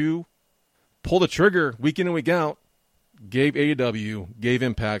able to pull the trigger week in and week out gave AEW, gave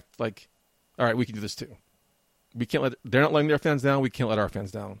Impact, like, all right, we can do this too. They're not letting their fans down. We can't let our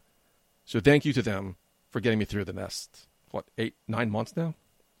fans down. So thank you to them for getting me through the next, 8, 9 months now?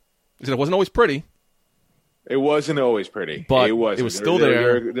 He said it wasn't always pretty. It wasn't always pretty. But it was still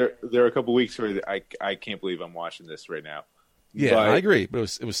there. There are a couple weeks where I can't believe I'm watching this right now. Yeah, I agree.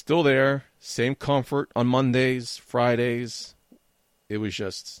 But it was still there. Same comfort on Mondays, Fridays. It was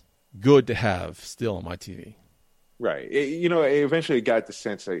just good to have still on my TV. Right. It eventually got the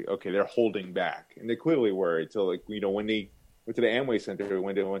sense like, okay, they're holding back. And they clearly were until, when they went to the Amway Center,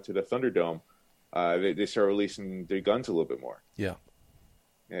 when they went to the Thunderdome, they started releasing their guns a little bit more. Yeah.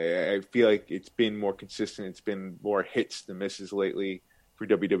 I feel like it's been more consistent. It's been more hits than misses lately for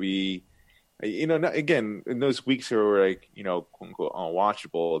WWE. Again, in those weeks that were quote unquote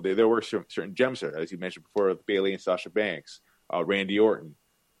unwatchable, there were certain gems there, as you mentioned before, with Bayley and Sasha Banks, Randy Orton.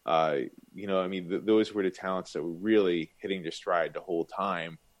 Those were the talents that were really hitting their stride the whole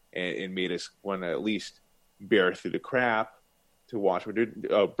time and made us want to at least bear through the crap to watch.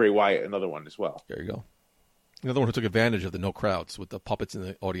 Bray Wyatt, another one as well. There you go. Another one who took advantage of the no crowds with the puppets in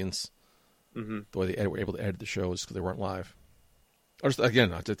the audience. Mm-hmm. The way they were able to edit the shows because they weren't live. If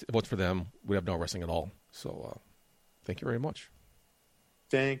it wasn't for them, we'd have no wrestling at all. So, thank you very much.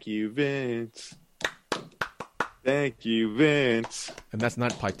 Thank you, Vince. Thank you, Vince. And that's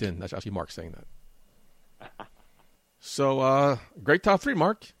not piped in. That's actually Mark saying that. So, great top 3,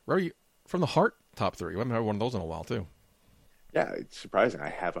 Mark. Very from the heart top 3. We haven't had one of those in a while, too. Yeah, it's surprising. I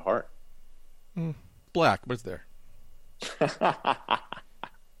have a heart. Black, but it's there.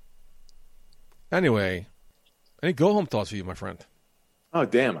 Anyway, any go-home thoughts for you, my friend? Oh,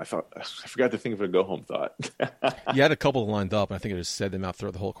 damn. I forgot to think of a go-home thought. You had a couple lined up, and I think I just said them out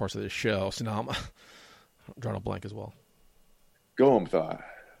throughout the whole course of this show. So now I'm drawing a blank as well. Go-home thought.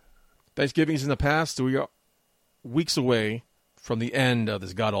 Thanksgiving's in the past. We are weeks away from the end of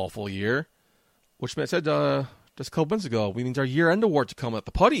this god-awful year, which I said just a couple months ago, we need our year-end award to come at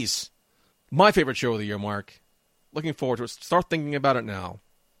the Putties. My favorite show of the year, Mark. Looking forward to it. Start thinking about it now.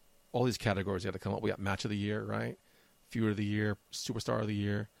 All these categories you have to come up. We got Match of the Year, right? Feud of the Year, Superstar of the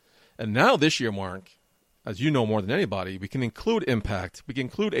Year. And now this year, Mark, as you know more than anybody, we can include Impact. We can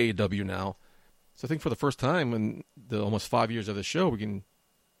include AEW now. So I think for the first time in the almost 5 years of the show, it's going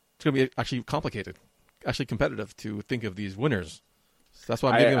to be actually complicated, actually competitive to think of these winners. So that's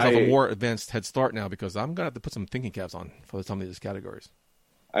why I'm giving myself a more advanced head start now because I'm going to have to put some thinking caps on for some of these categories.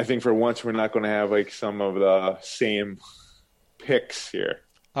 I think for once we're not going to have some of the same picks here.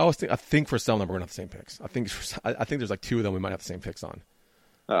 I think for some of them we're going to have the same picks. I think there's 2 of them we might have the same picks on.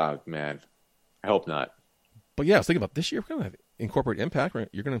 Oh, man. I hope not. But yeah, I was thinking about this year, we're going to incorporate Impact. Right?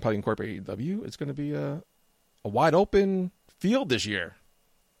 You're going to probably incorporate AEW. It's going to be a wide open field this year.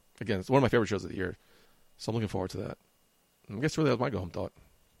 Again, it's one of my favorite shows of the year. So I'm looking forward to that. I guess really that was my go-home thought.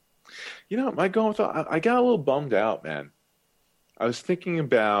 My go-home thought, I got a little bummed out, man. I was thinking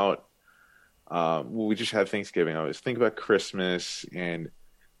about, we just had Thanksgiving. I was thinking about Christmas, and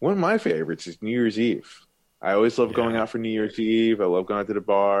one of my favorites is New Year's Eve. I always love going out for New Year's Eve. I love going out to the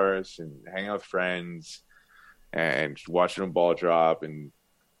bars and hanging out with friends and watching a ball drop and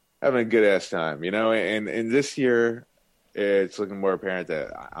having a good-ass time, And this year, it's looking more apparent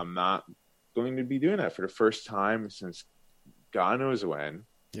that I'm not going to be doing that for the first time since God knows when.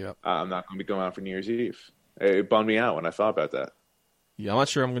 Yeah, I'm not going to be going out for New Year's Eve. It bummed me out when I thought about that. Yeah, I'm not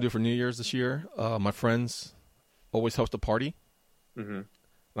sure I'm going to do for New Year's this year. My friends always host a party, and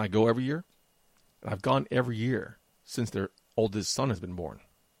I go every year. And I've gone every year since their oldest son has been born.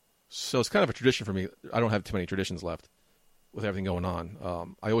 So it's kind of a tradition for me. I don't have too many traditions left with everything going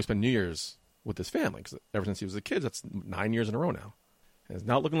on. I always spend New Year's with this family because ever since he was a kid, that's 9 years in a row now. And it's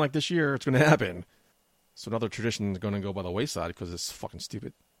not looking like this year it's going to happen. So another tradition is going to go by the wayside because of this fucking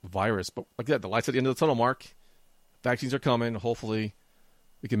stupid virus. But like that, the light's at the end of the tunnel, Mark. Vaccines are coming. Hopefully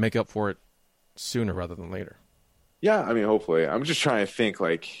we can make up for it sooner rather than later. Yeah, hopefully. I'm just trying to think,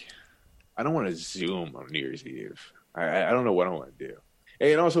 I don't want to Zoom on New Year's Eve. I don't know what I want to do.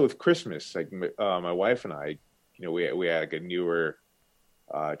 And also with Christmas, my wife and I, we had a newer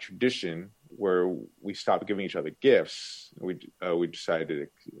tradition where we stopped giving each other gifts. We decided to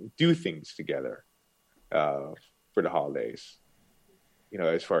do things together for the holidays.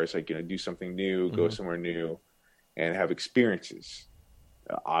 As far as do something new, go somewhere new, and have experiences.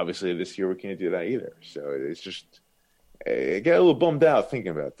 Obviously, this year we can't do that either. So it's just I get a little bummed out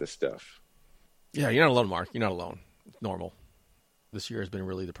thinking about this stuff. Yeah, you're not alone, Mark. You're not alone. It's normal. This year has been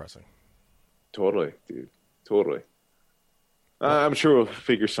really depressing. Totally, dude. Totally. I'm sure we'll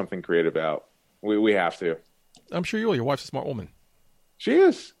figure something creative out. We have to. I'm sure you will. Your wife's a smart woman. She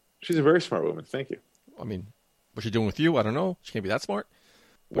is. She's a very smart woman. Thank you. I mean, what's she doing with you? I don't know. She can't be that smart.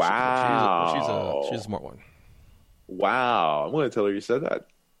 But Wow. She's a smart one. Wow. I'm going to tell her you said that.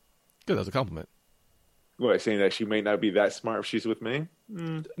 Good. That was a compliment. What, saying that she may not be that smart if she's with me?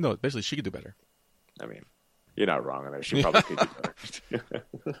 No, basically, she could do better. I mean, you're not wrong on that. She probably could do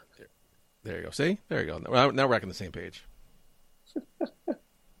better. There you go. See? There you go. Now we're on the same page.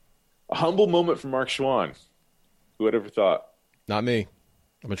 A humble moment from Mark Schwann. Who would ever thought? Not me.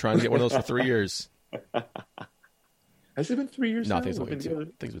 I've been trying to get one of those for 3 years. Has it been 3 years? No, I now? think it's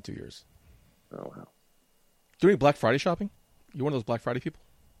been 2 years. Oh wow! Doing Black Friday shopping? You one of those Black Friday people?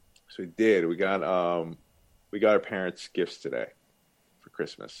 So we did. We got our parents gifts today for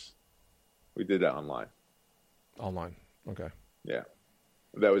Christmas. We did that online. Online. Okay. Yeah,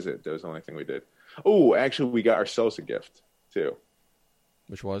 that was it. That was the only thing we did. Oh, actually, we got ourselves a gift too.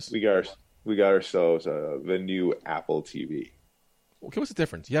 Which was? We got ourselves the new Apple TV. Okay, what's the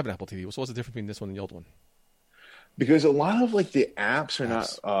difference? You have an Apple TV. So what's the difference between this one and the old one? Because a lot of like the apps are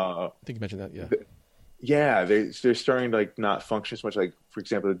not. I think you mentioned that. Yeah. Yeah, they're starting to like not function as much. Like for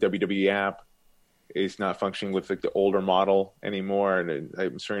example, the WWE app is not functioning with like the older model anymore, and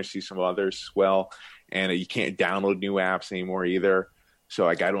I'm starting to see some others as well. And you can't download new apps anymore either. So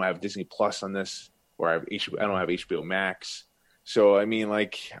like I don't have Disney Plus on this, or I don't have HBO Max. So I mean,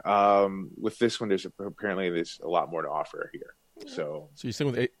 like with this one, there's a lot more to offer here. So you're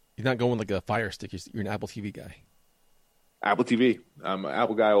saying you're not going like a Fire Stick. You're an Apple TV guy. Apple TV. I'm an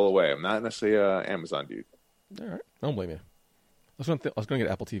Apple guy all the way. I'm not necessarily an Amazon dude. All right, I don't blame you. I was going to get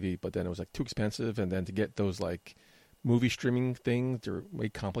Apple TV, but then it was like too expensive, and then to get those like movie streaming things, they're way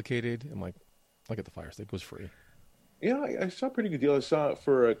complicated. I'm like, I'll get the Fire Stick. It was free. Yeah, I saw a pretty good deal. I saw it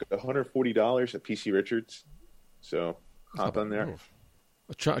for like $140 at PC Richards. So hop on there.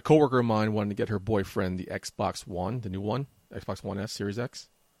 A coworker of mine wanted to get her boyfriend the Xbox One, the new one, Xbox One S, Series X.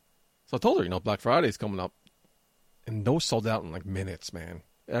 So I told her, Black Friday's coming up. And those sold out in like minutes, man.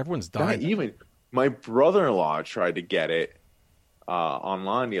 Everyone's dying. Even my brother-in-law tried to get it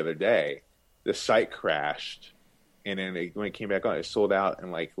online the other day. The site crashed, and then when it came back on, it sold out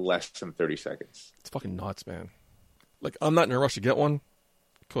in like less than 30 seconds. It's fucking nuts, man. Like I'm not in a rush to get one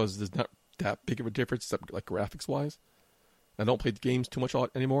because there's not that big of a difference, like graphics-wise. I don't play the games too much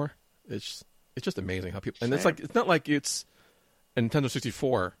anymore. It's just amazing how people. And it's not like it's a Nintendo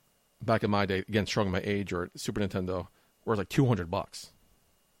 64. Back in my day, again, showing my age, or Super Nintendo, where it's like $200.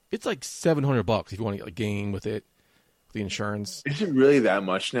 It's like $700 if you want to get a game with it, with the insurance. Is it really that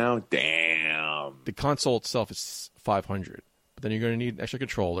much now? Damn. The console itself is $500, but then you're going to need an extra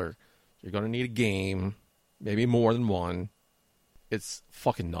controller. You're going to need a game, maybe more than one. It's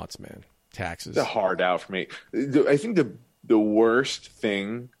fucking nuts, man. Taxes. It's a hard out for me. I think the worst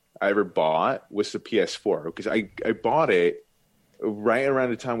thing I ever bought was the PS4 because I bought it right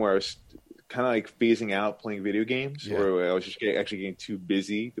around the time where I was kind of like phasing out playing video games, or I was just actually getting too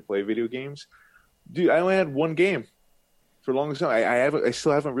busy to play video games. Dude, I only had one game for the longest time. I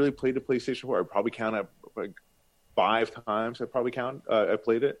still haven't really played the PlayStation 4. I probably count it like 5 times. I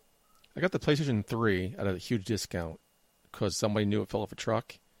played it. I got the PlayStation 3 at a huge discount because somebody knew it fell off a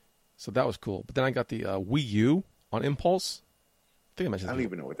truck, so that was cool. But then I got the Wii U on impulse. I think I mentioned. I don't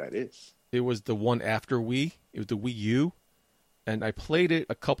even know what that is. It was the one after Wii. It was the Wii U. And I played it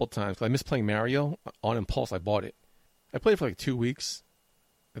a couple times. I missed playing Mario. On impulse, I bought it. I played it for like 2 weeks.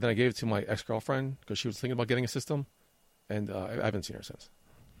 And then I gave it to my ex-girlfriend because she was thinking about getting a system. And I haven't seen her since.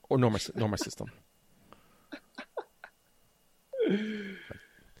 Or nor my system.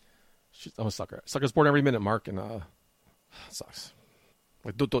 I'm a sucker. Sucker's born every minute, Mark. And it sucks.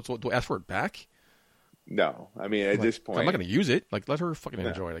 Like, do I ask for it back? No. I mean, at this point. I'm not going to use it. Like, let her fucking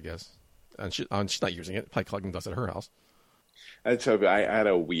enjoy it, I guess. And she's not using it. Probably collecting dust at her house. I had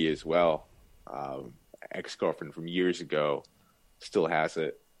a Wii as well. Ex-girlfriend from years ago still has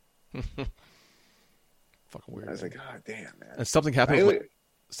it. Fucking weird. I was like, God damn, man. And something happened with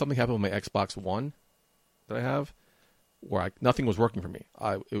my Xbox One that I have, where nothing was working for me.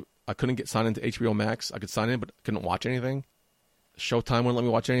 I couldn't sign into HBO Max. I could sign in, but couldn't watch anything. Showtime wouldn't let me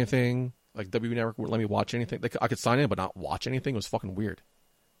watch anything. Like W Network wouldn't let me watch anything. I could sign in, but not watch anything. It was fucking weird.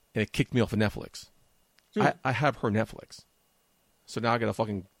 And it kicked me off of Netflix. I have her Netflix. So now I got to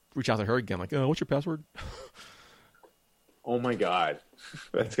fucking reach out to her again. Like, what's your password? Oh, my God.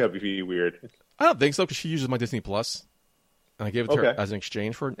 That's got to be weird. I don't think so, because she uses my Disney Plus. And I gave it to her as an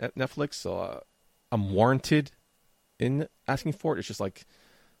exchange for Netflix. So I'm warranted in asking for it. It's just like,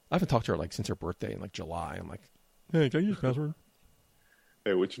 I haven't talked to her like since her birthday in like July. I'm like, hey, can I use password?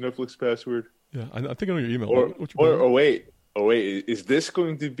 Hey, what's your Netflix password? Yeah, I think I know your email. Wait, is this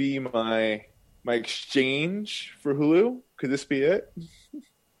going to be my exchange for Hulu? Could this be it?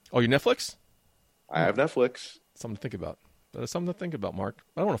 Oh, your Netflix? I have Netflix. Something to think about. That is something to think about, Mark.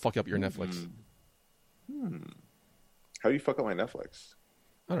 I don't want to fuck up your Netflix. How do you fuck up my Netflix?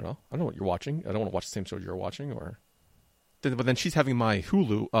 I don't know. I don't know what you're watching. I don't want to watch the same show you're watching. But then she's having my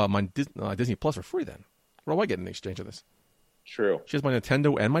Hulu, my Disney Plus for free then. What do I get in exchange of this? True. She has my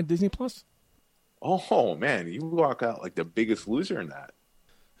Nintendo and my Disney Plus? Oh, man. You walk out like the biggest loser in that.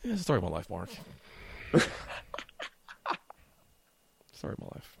 Yeah, it's a story of my life, Mark. Story of my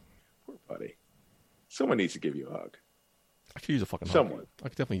life. Poor buddy. Someone needs to give you a hug. I could use a fucking hug. Someone. I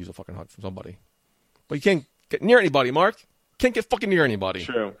could definitely use a fucking hug from somebody. But you can't get near anybody, Mark. Can't get fucking near anybody.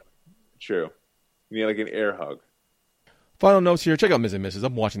 True. You need like an air hug. Final notes here. Check out Ms. and Mrs.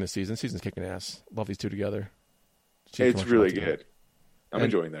 I'm watching this season. Season's kicking ass. Love these two together. It's really good. I'm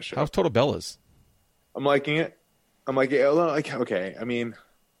enjoying that show. How's Total Bellas? I'm liking it. Okay. I mean,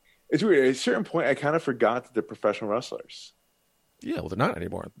 it's weird. At a certain point, I kind of forgot that they're professional wrestlers. Yeah, well, they're not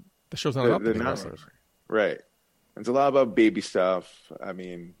anymore. The show's not about being wrestlers. Right. It's a lot about baby stuff. I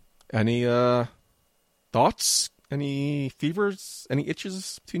mean, any thoughts? Any fevers? Any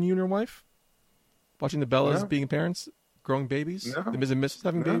itches between you and your wife? Watching the Bellas being parents, growing babies? No. The Ms. and Mrs.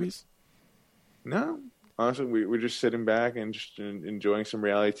 having babies? No. Honestly, we're just sitting back and just enjoying some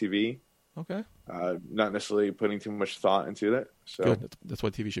reality TV. Okay. Not necessarily putting too much thought into that. So. Good. That's why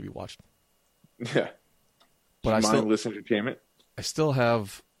TV should be watched. Yeah. But mindless entertainment. I still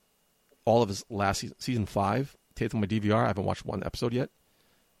have all of his last season 5 taped on my DVR. I haven't watched one episode yet.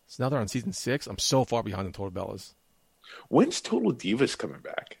 So now they're on season 6. I'm so far behind in Total Bellas. When's Total Divas coming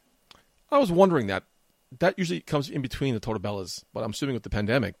back? I was wondering that. That usually comes in between the Total Bellas, but I'm assuming with the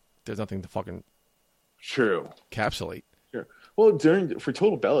pandemic, there's nothing to fucking encapsulate. Sure. Well, for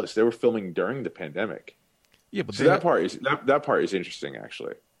Total Bellas, they were filming during the pandemic. Yeah, but so that part is interesting,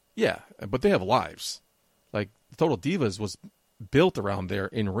 actually. Yeah, but they have lives. Like Total Divas was built around their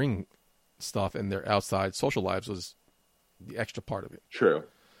in-ring stuff, and their outside social lives was the extra part of it. True.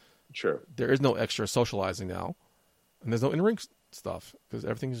 There is no extra socializing now, and there's no in-ring stuff because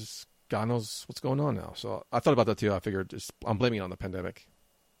everything's God knows what's going on now. So I thought about that too. I figured I'm blaming it on the pandemic.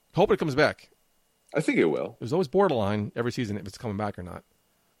 Hope it comes back. I think it will. There's always borderline every season if it's coming back or not.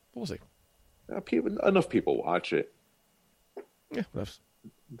 But we'll see. Enough people watch it. Yeah, but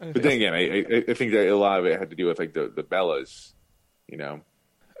then again, I think that a lot of it had to do with like the Bellas, you know.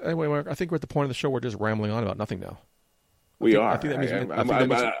 Anyway, Mark, I think we're at the point of the show where we're just rambling on about nothing now. I think that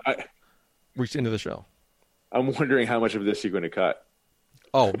means reached into the show. I'm wondering how much of this you're going to cut.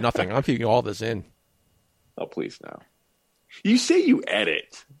 Oh, nothing. I'm keeping all this in. Oh, please, no. You say you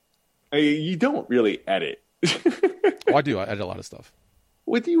edit. You don't really edit. Oh, I do. I edit a lot of stuff.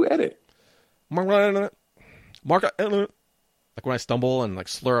 What do you edit? Mark, like when I stumble and like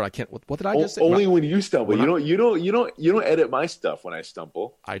slur, I can't. What did I just say? Only when you stumble. You don't edit my stuff when I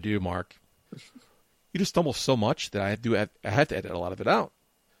stumble. I do, Mark. You just stumble so much that I have to edit a lot of it out.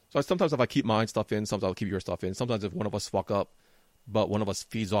 So sometimes if I keep my stuff in, sometimes I'll keep your stuff in. Sometimes if one of us fuck up, but one of us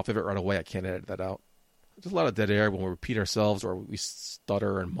feeds off of it right away, I can't edit that out. There's a lot of dead air when we repeat ourselves or we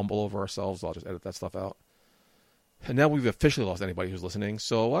stutter and mumble over ourselves. I'll just edit that stuff out. And now we've officially lost anybody who's listening.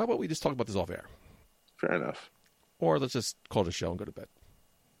 So how about we just talk about this off air? Fair enough. Or let's just call it a show and go to bed.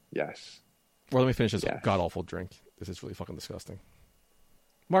 Yes. Or let me finish this god-awful drink. This is really fucking disgusting.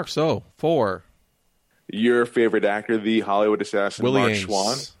 Mark, so, for... Your favorite actor, the Hollywood assassin, Willie Mark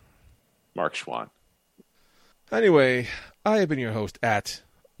Schwann. Mark Schwann. Anyway, I have been your host at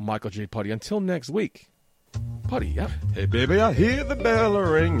Michael J. Putty. Until next week. Putty, yeah. Hey, baby, I hear the bell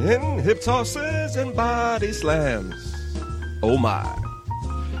ringing, hip tosses and body slams. Oh, my.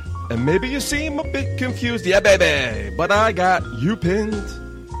 And maybe you seem a bit confused. Yeah, baby, but I got you pinned.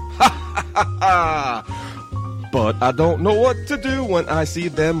 Ha, ha, ha, ha. But I don't know what to do when I see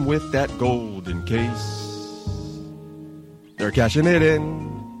them with that golden case. They're cashing it in.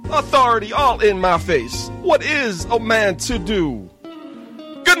 Authority all in my face. What is a man to do?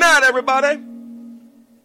 Good night, everybody.